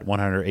around that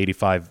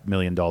 $185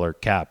 million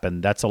cap,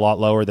 and that's a lot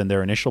lower than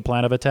their initial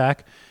plan of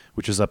attack,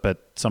 which is up at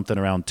something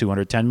around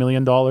 $210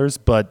 million.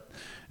 But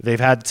they've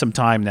had some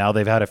time now.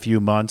 They've had a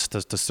few months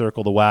to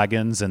circle the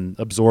wagons and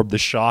absorb the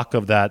shock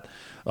of that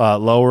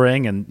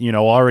lowering and,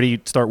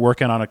 already start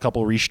working on a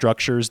couple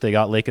restructures. They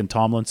got Laken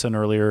Tomlinson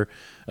earlier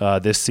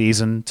this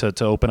season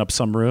to open up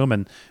some room,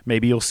 and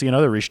maybe you'll see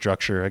another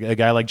restructure. A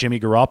guy like Jimmy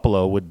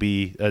Garoppolo would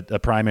be a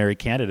primary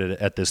candidate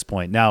at this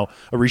point. Now,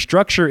 a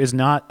restructure is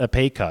not a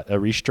pay cut. A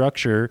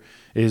restructure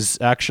is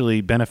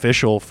actually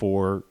beneficial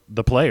for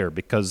the player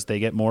because they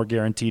get more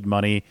guaranteed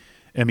money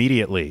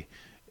immediately.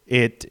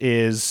 It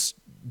is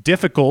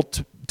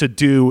difficult to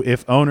do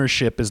if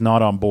ownership is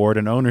not on board,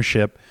 and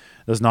ownership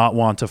does not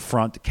want to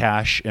front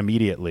cash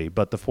immediately.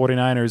 But the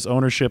 49ers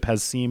ownership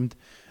has seemed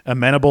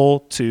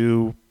amenable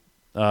to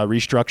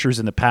restructures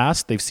in the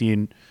past. They've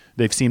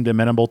seemed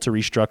amenable to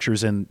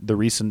restructures in the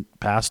recent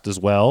past as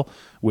well,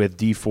 with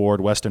Dee Ford,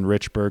 Weston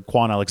Richburg,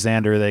 Quan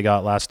Alexander they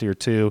got last year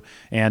too,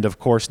 and of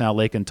course now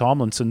Laken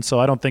Tomlinson. So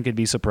I don't think it'd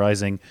be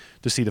surprising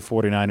to see the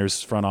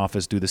 49ers front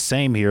office do the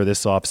same here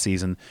this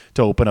offseason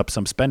to open up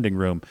some spending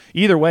room.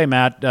 Either way,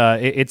 Matt,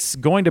 it's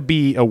going to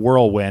be a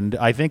whirlwind.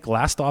 I think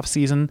last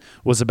offseason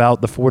was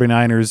about the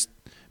 49ers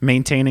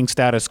maintaining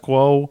status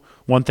quo.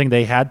 One thing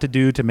they had to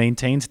do to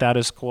maintain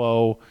status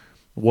quo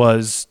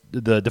was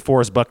the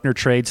DeForest Buckner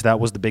trades. That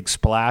was the big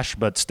splash,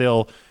 but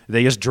still,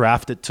 they just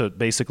drafted to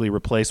basically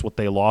replace what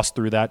they lost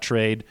through that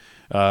trade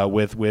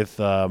with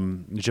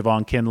Javon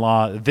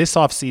Kinlaw. This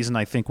offseason,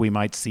 I think we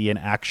might see an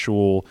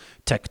actual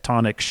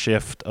tectonic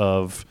shift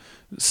of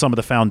some of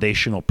the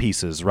foundational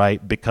pieces,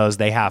 right? Because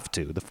they have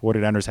to. The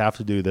 49ers have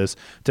to do this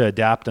to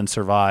adapt and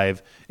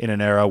survive in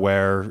an era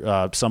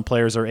where some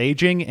players are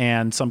aging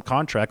and some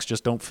contracts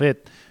just don't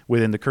fit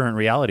within the current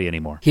reality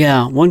anymore.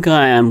 Yeah, one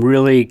guy I'm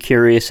really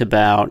curious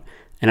about,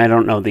 and I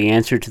don't know the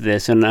answer to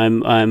this, and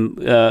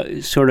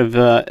I'm sort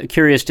of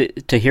curious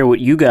to hear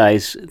what you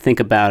guys think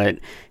about it,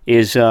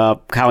 is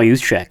Kyle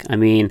Juszczyk. I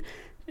mean,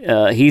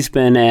 he's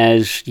been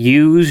as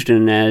used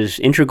and as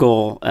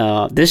integral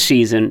this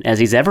season as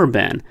he's ever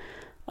been.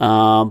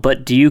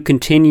 But do you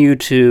continue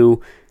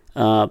to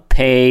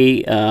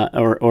pay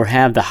or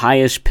have the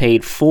highest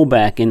paid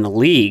fullback in the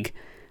league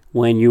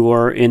when you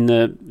are in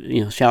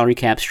the salary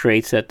cap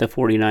straits that the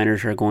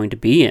 49ers are going to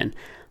be in?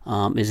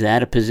 Is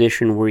that a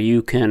position where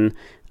you can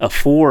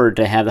afford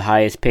to have the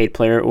highest paid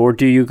player, or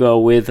do you go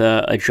with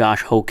a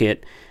Josh Hokett,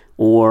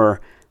 or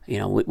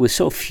with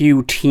so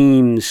few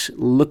teams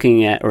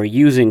looking at or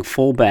using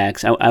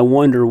fullbacks? I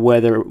wonder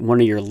whether one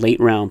of your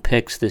late round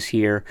picks this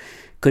year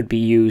could be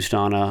used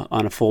on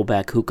a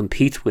fullback who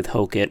competes with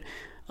Hokett,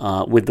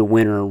 with the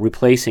winner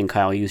replacing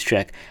Kyle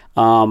Juszczyk.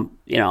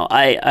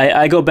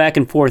 I go back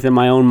and forth in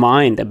my own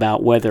mind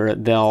about whether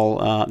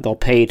they'll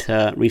pay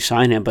to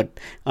re-sign him, but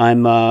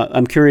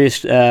I'm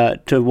curious to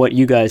what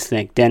you guys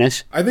think.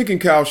 Dennis? I think in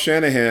Kyle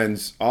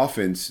Shanahan's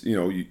offense,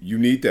 you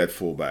need that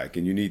fullback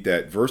and you need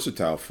that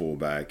versatile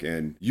fullback.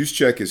 And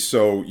Juszczyk is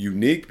so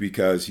unique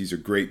because he's a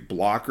great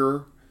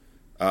blocker,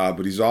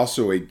 but he's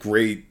also a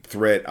great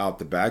threat out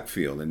the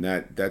backfield, and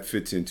that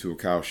fits into a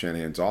Kyle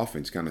Shanahan's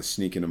offense, kind of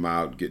sneaking him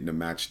out, getting him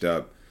matched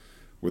up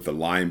with a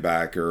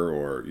linebacker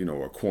or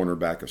a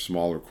cornerback, a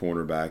smaller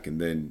cornerback, and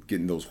then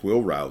getting those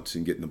wheel routes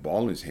and getting the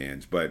ball in his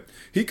hands. But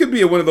he could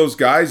be one of those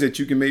guys that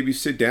you can maybe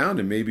sit down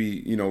and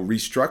maybe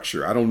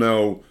restructure. I don't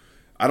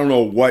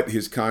know what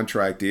his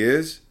contract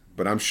is,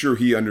 but I'm sure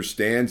he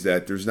understands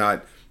that there's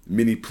not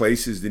many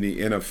places in the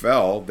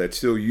NFL that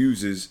still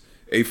uses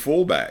a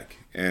fullback.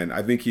 And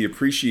I think he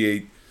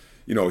appreciates,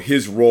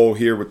 his role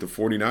here with the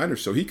 49ers.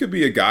 So he could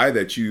be a guy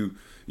that you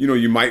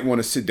might want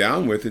to sit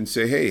down with and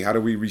say, hey, how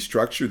do we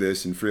restructure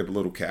this and free up a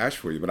little cash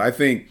for you? But I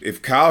think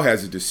if Kyle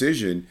has a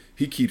decision,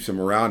 he keeps him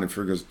around and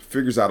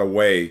figures out a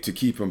way to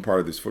keep him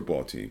part of this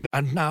football team.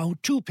 And now,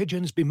 two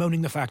pigeons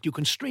bemoaning the fact you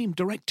can stream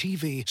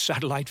DirecTV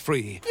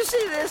satellite-free. You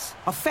see this?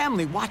 A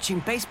family watching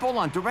baseball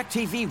on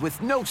DirecTV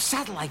with no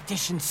satellite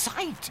dish in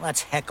sight.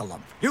 Let's heckle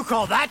them. You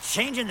call that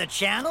changing the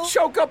channel?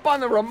 Choke up on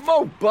the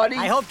remote, buddy.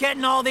 I hope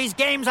getting all these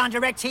games on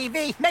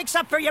DirecTV makes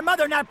up for your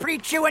mother not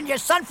pre-chewing your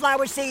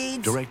sunflower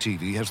seeds.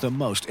 DirecTV has the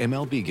most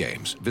MLB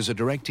games. Visit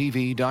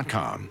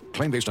DirecTV.com.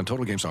 Claim based on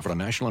total games offered on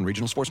national and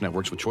regional sports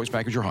networks with choice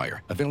package or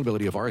higher. Availability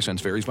of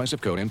RSNs varies by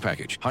zip code and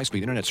package.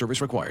 High-speed internet service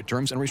required.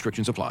 Terms and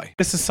restrictions apply.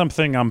 This is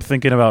something I'm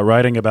thinking about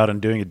writing about and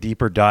doing a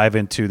deeper dive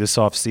into this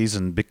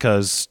offseason,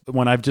 because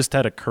when I've just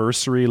had a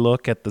cursory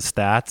look at the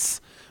stats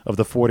of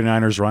the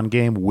 49ers run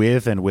game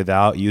with and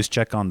without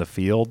Juszczyk on the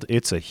field,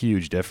 it's a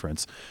huge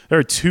difference. There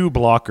are two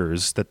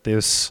blockers that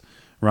this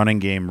running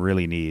game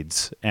really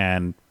needs,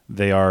 and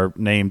they are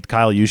named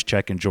Kyle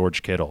Juszczyk and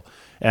George Kittle.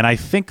 And I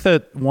think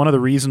that one of the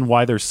reasons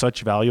why they're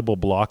such valuable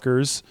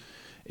blockers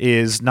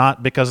is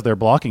not because of their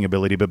blocking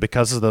ability, but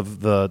because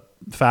of the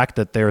fact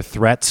that they're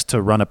threats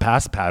to run a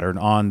pass pattern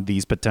on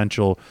these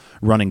potential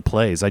running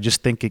plays. I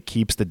just think it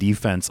keeps the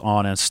defense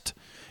honest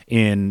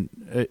in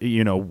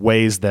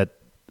ways that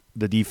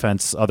the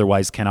defense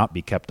otherwise cannot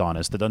be kept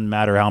honest. It doesn't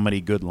matter how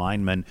many good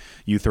linemen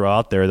you throw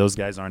out there; those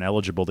guys aren't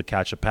eligible to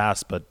catch a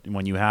pass. But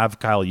when you have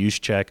Kyle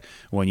Juszczyk,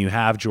 when you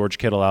have George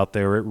Kittle out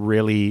there, it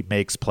really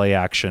makes play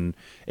action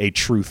a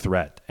true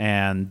threat.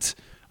 And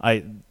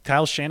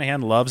Kyle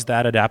Shanahan loves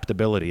that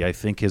adaptability. I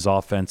think his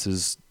offense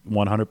is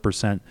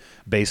 100%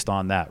 based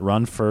on that.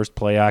 Run first,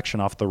 play action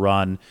off the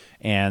run,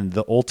 and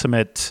the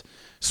ultimate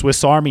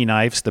Swiss Army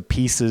knives, the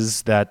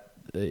pieces that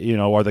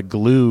are the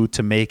glue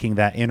to making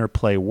that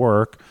interplay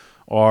work,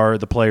 are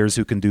the players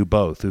who can do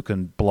both, who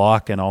can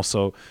block and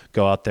also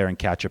go out there and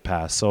catch a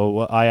pass. So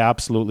I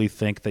absolutely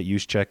think that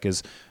Juszczyk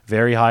is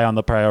very high on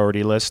the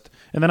priority list.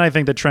 And then I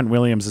think that Trent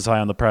Williams is high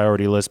on the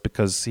priority list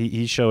because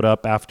he showed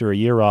up after a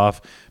year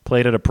off,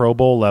 played at a Pro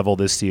Bowl level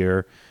this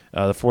year.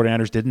 The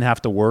 49ers didn't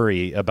have to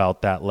worry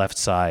about that left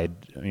side,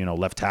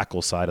 left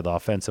tackle side of the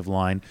offensive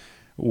line.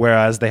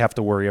 whereas they have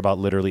to worry about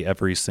literally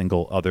every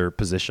single other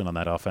position on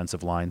that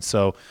offensive line.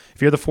 So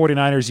if you're the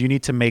 49ers, you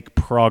need to make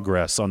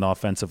progress on the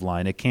offensive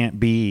line. It can't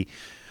be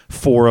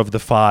 4 of the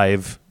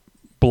 5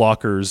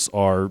 blockers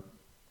are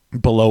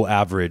below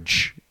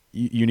average.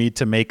 You need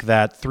to make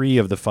that 3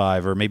 of the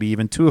 5, or maybe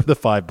even 2 of the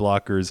 5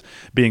 blockers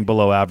being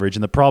below average.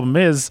 And the problem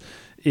is,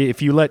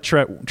 if you let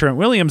Trent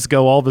Williams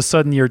go, all of a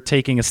sudden you're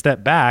taking a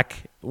step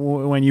back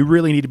when you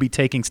really need to be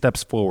taking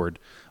steps forward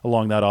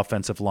along that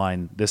offensive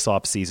line this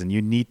offseason.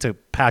 You need to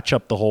patch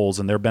up the holes,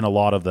 and there have been a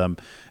lot of them.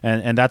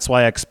 And that's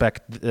why I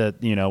expect,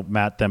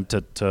 Matt, them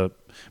to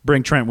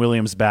bring Trent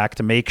Williams back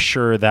to make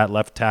sure that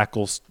left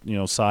tackle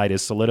side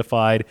is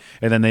solidified,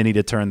 and then they need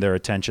to turn their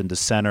attention to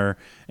center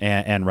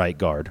and right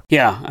guard.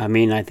 Yeah, I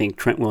mean, I think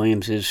Trent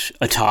Williams is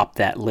atop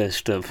that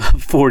list of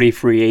 40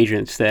 free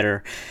agents that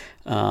are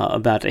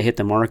about to hit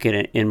the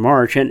market in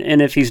March.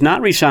 And if he's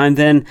not re-signed,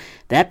 then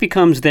that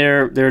becomes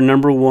their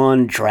number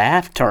 1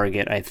 draft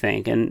target, I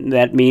think. And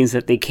that means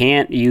that they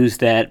can't use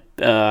that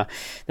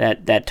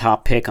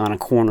top pick on a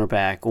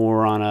cornerback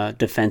or on a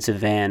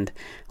defensive end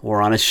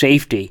or on a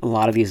safety, a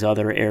lot of these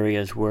other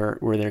areas where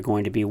they're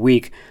going to be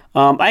weak.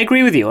 I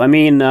agree with you. I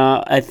mean,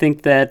 I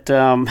think that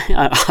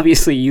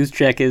obviously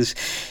Juszczyk is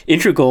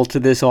integral to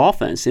this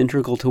offense,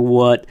 integral to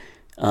what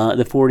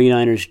the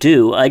 49ers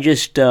do. I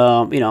just,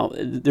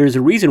 there's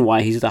a reason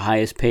why he's the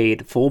highest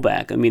paid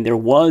fullback. I mean, there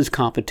was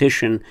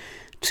competition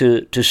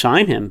to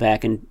sign him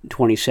back in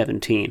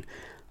 2017.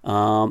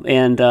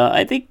 And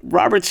I think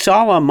Robert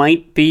Saleh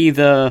might be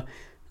the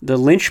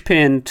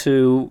linchpin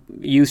to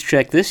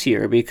Juszczyk this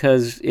year,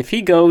 because if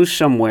he goes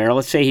somewhere,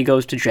 let's say he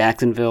goes to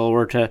Jacksonville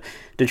or to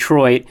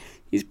Detroit,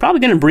 he's probably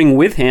going to bring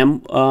with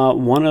him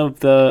one of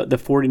the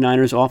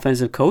 49ers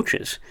offensive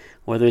coaches,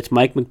 whether it's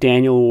Mike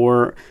McDaniel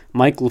or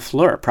Mike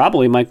LaFleur,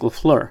 probably Mike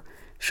LaFleur.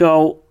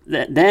 So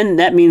then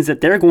that means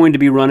that they're going to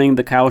be running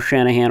the Kyle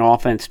Shanahan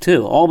offense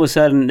too. All of a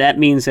sudden, that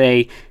means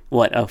a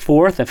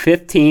 4th, a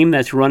 5th team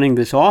that's running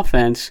this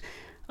offense.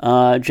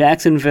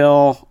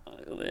 Jacksonville,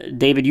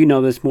 David, you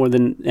know this more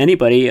than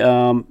anybody,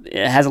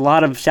 has a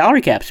lot of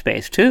salary cap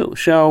space too.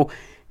 So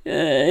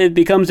it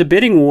becomes a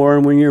bidding war,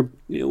 and when you're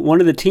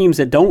one of the teams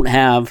that don't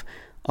have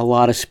a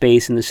lot of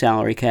space in the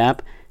salary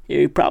cap,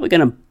 you're probably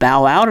going to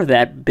bow out of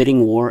that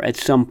bidding war at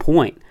some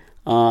point.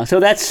 So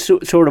that's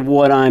sort of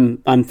what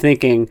I'm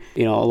thinking.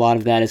 A lot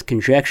of that is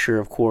conjecture,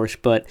 of course,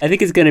 but I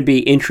think it's going to be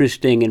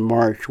interesting in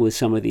March with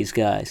some of these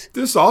guys.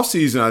 This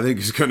offseason, I think,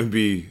 is going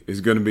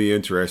to be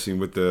interesting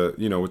with the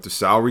with the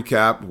salary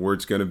cap, where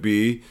it's going to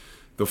be.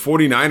 The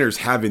 49ers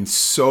having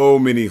so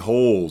many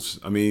holes.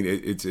 I mean,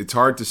 it's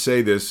hard to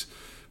say this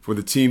for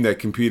the team that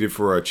competed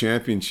for a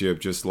championship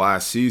just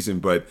last season,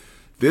 but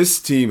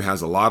this team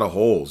has a lot of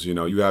holes.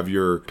 You have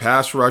your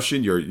pass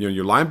rushing, your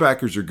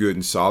linebackers are good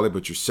and solid,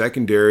 but your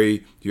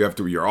secondary,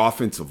 your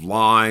offensive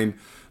line,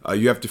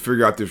 you have to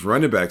figure out this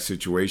running back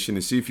situation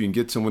and see if you can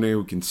get someone in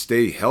who can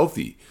stay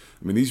healthy.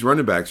 I mean, these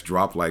running backs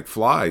drop like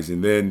flies.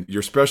 And then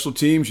your special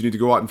teams, you need to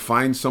go out and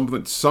find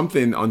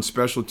something on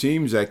special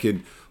teams that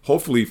can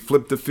hopefully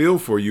flip the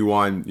field for you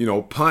on,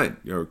 punt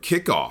or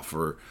kickoff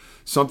or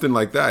something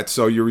like that.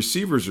 So your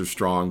receivers are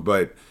strong,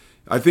 but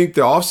I think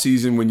the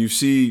offseason, when you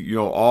see,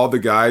 all the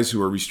guys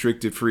who are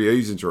restricted free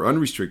agents or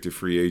unrestricted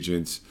free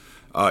agents,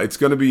 it's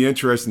going to be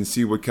interesting to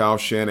see what Kyle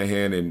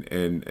Shanahan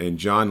and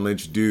John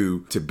Lynch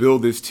do to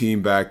build this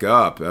team back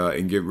up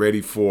and get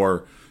ready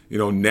for,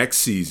 next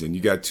season.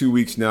 You got 2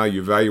 weeks now.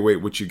 You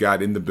evaluate what you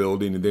got in the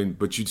building,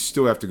 but you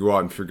still have to go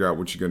out and figure out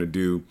what you're going to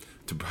do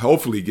to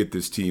hopefully get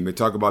this team. They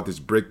talk about this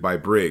brick by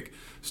brick.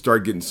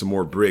 Start getting some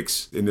more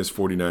bricks in this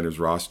 49ers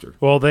roster.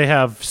 Well, they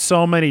have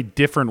so many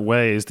different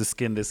ways to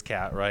skin this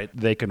cat, right?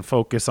 They can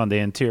focus on the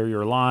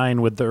interior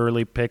line with the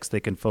early picks. They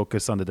can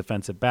focus on the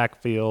defensive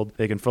backfield.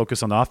 They can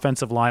focus on the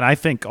offensive line. I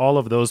think all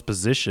of those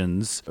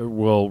positions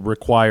will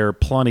require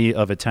plenty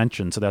of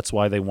attention, so that's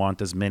why they want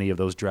as many of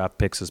those draft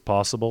picks as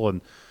possible.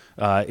 And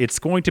it's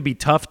going to be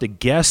tough to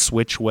guess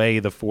which way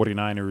the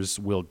 49ers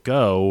will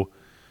go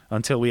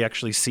until we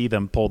actually see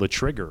them pull the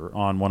trigger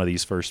on one of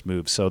these first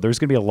moves. So there's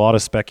going to be a lot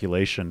of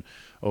speculation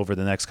over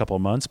the next couple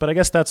of months, but I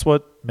guess that's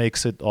what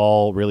makes it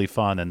all really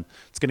fun, and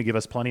it's going to give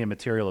us plenty of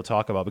material to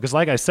talk about. Because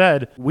like I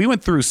said, we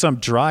went through some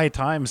dry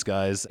times,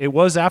 guys. It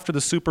was after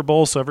the Super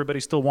Bowl, so everybody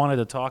still wanted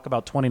to talk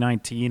about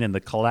 2019 and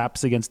the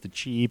collapse against the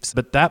Chiefs.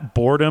 But that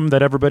boredom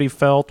that everybody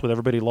felt with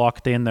everybody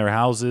locked in their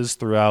houses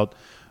throughout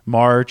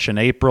March and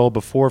April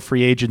before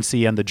free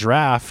agency and the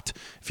draft,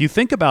 if you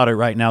think about it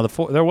right now,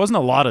 there wasn't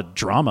a lot of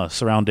drama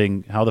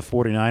surrounding how the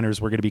 49ers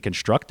were going to be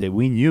constructed.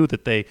 We knew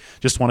that they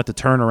just wanted to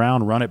turn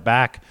around, run it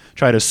back,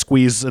 try to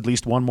squeeze at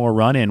least one more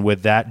run in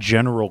with that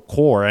general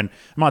core. And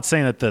I'm not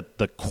saying that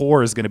the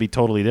core is going to be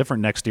totally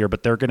different next year,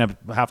 but they're going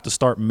to have to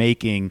start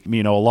making,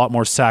 a lot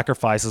more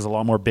sacrifices, a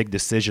lot more big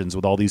decisions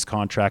with all these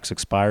contracts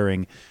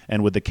expiring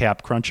and with the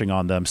cap crunching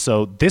on them.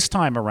 So this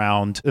time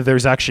around,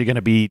 there's actually going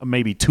to be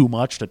maybe too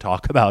much to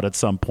talk about at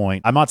some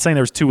point. I'm not saying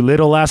there's too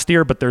little last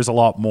year, but there's a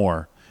lot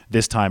more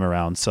this time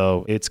around.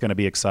 So it's going to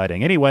be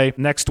exciting. Anyway,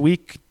 next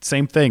week,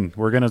 same thing.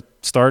 We're going to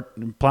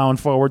start plowing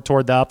forward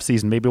toward the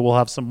offseason. Maybe we'll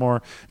have some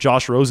more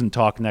Josh Rosen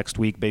talk next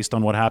week based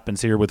on what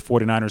happens here with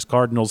 49ers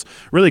Cardinals.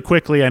 Really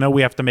quickly, I know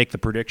we have to make the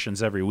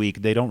predictions every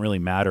week. They don't really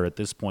matter at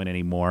this point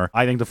anymore.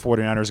 I think the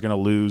 49ers are going to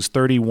lose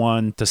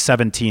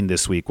 31-17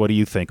 this week. What do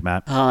you think,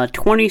 Matt?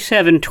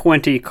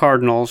 27-20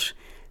 Cardinals.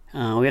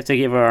 We have to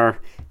give our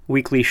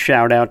weekly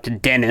shout out to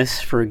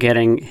Dennis for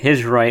getting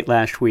his right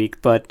last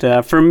week. But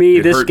for me,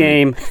 this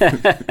game...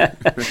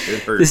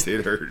 It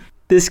hurt.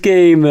 This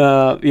game,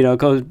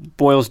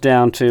 boils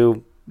down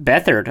to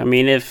Beathard. I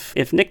mean,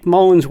 if Nick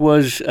Mullins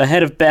was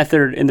ahead of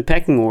Beathard in the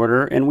pecking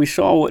order, and we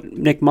saw what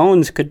Nick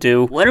Mullins could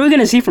do, what are we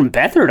going to see from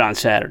Beathard on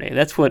Saturday?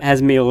 That's what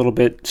has me a little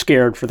bit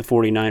scared for the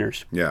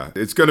 49ers. Yeah,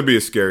 it's going to be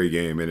a scary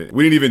game. And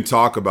we didn't even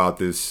talk about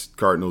this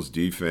Cardinals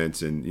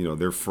defense and,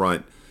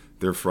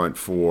 their front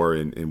four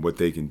and what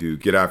they can do,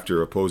 get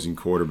after opposing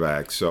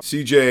quarterbacks. So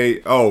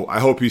CJ, I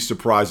hope he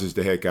surprises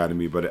the heck out of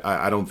me, but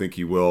I don't think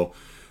he will.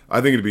 I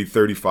think it'll be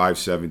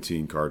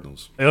 35-17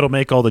 Cardinals. It'll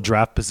make all the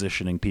draft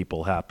positioning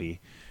people happy.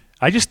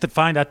 I just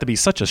find that to be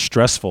such a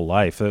stressful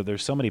life.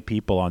 There's so many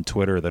people on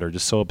Twitter that are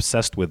just so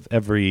obsessed with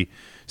every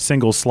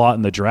single slot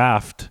in the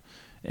draft.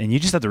 And you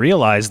just have to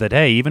realize that,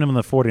 hey, even when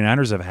the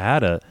 49ers have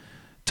had a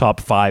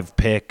top 5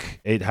 pick,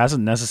 it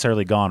hasn't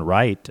necessarily gone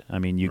right. I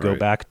mean, you go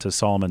back to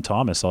Solomon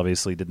Thomas,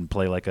 obviously didn't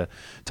play like a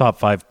top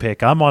 5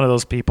 pick. I'm one of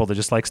those people that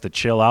just likes to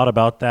chill out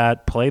about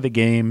that, play the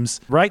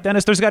games. Right,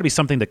 Dennis? There's got to be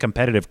something to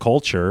competitive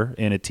culture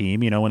in a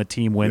team. When a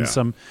team wins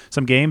some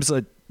games,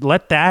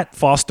 let that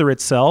foster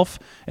itself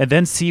and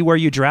then see where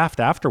you draft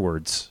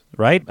afterwards.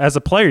 Right? As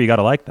a player, you got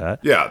to like that.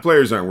 Yeah,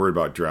 players aren't worried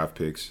about draft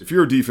picks. If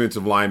you're a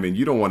defensive lineman,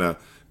 you don't want to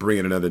bring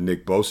in another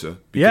Nick Bosa.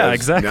 Yeah,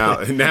 exactly.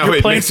 Now you're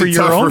it playing makes for it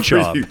your own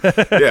tougher job.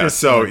 for you. Yeah,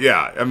 so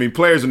I mean,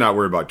 players are not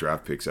worried about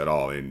draft picks at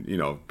all. And,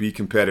 be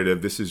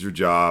competitive. This is your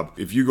job.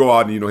 If you go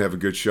out and you don't have a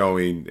good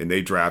showing and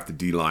they draft a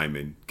D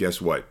lineman, guess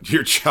what?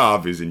 Your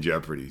job is in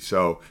jeopardy.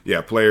 So,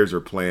 players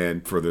are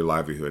playing for their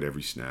livelihood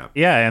every snap.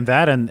 Yeah,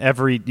 and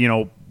every,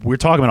 we're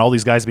talking about all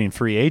these guys being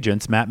free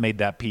agents. Matt made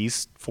that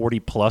piece, 40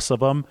 plus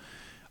of them.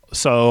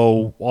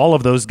 So all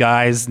of those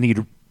guys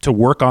need to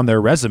work on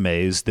their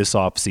resumes this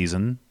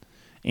offseason.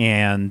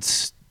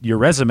 And your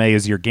resume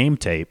is your game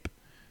tape.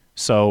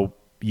 So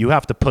you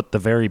have to put the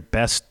very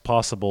best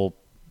possible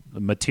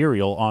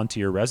material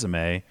onto your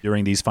resume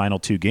during these final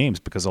 2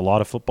 games because a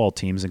lot of football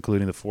teams,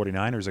 including the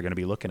 49ers, are going to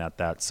be looking at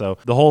that. So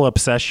the whole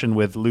obsession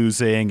with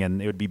losing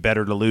and it would be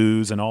better to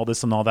lose and all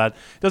this and all that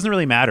doesn't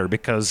really matter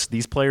because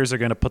these players are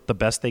going to put the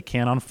best they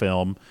can on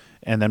film.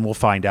 And then we'll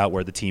find out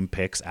where the team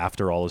picks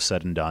after all is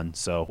said and done.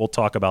 So we'll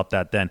talk about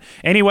that then.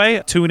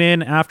 Anyway, tune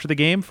in after the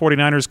game,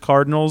 49ers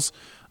Cardinals.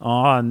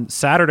 On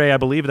Saturday, I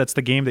believe that's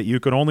the game that you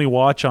can only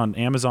watch on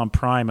Amazon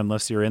Prime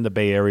unless you're in the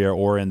Bay Area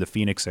or in the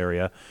Phoenix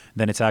area.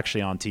 Then it's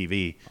actually on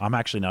TV. I'm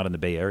actually not in the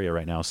Bay Area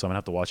right now, so I'm going to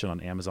have to watch it on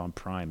Amazon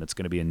Prime. That's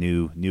going to be a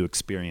new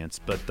experience.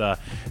 But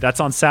that's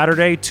on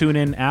Saturday. Tune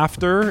in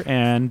after,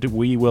 and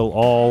we will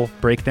all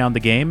break down the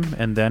game,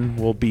 and then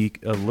we'll be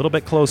a little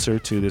bit closer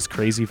to this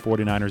crazy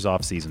 49ers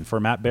offseason. For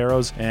Matt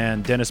Barrows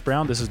and Dennis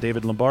Brown, this is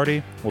David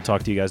Lombardi. We'll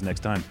talk to you guys next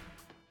time.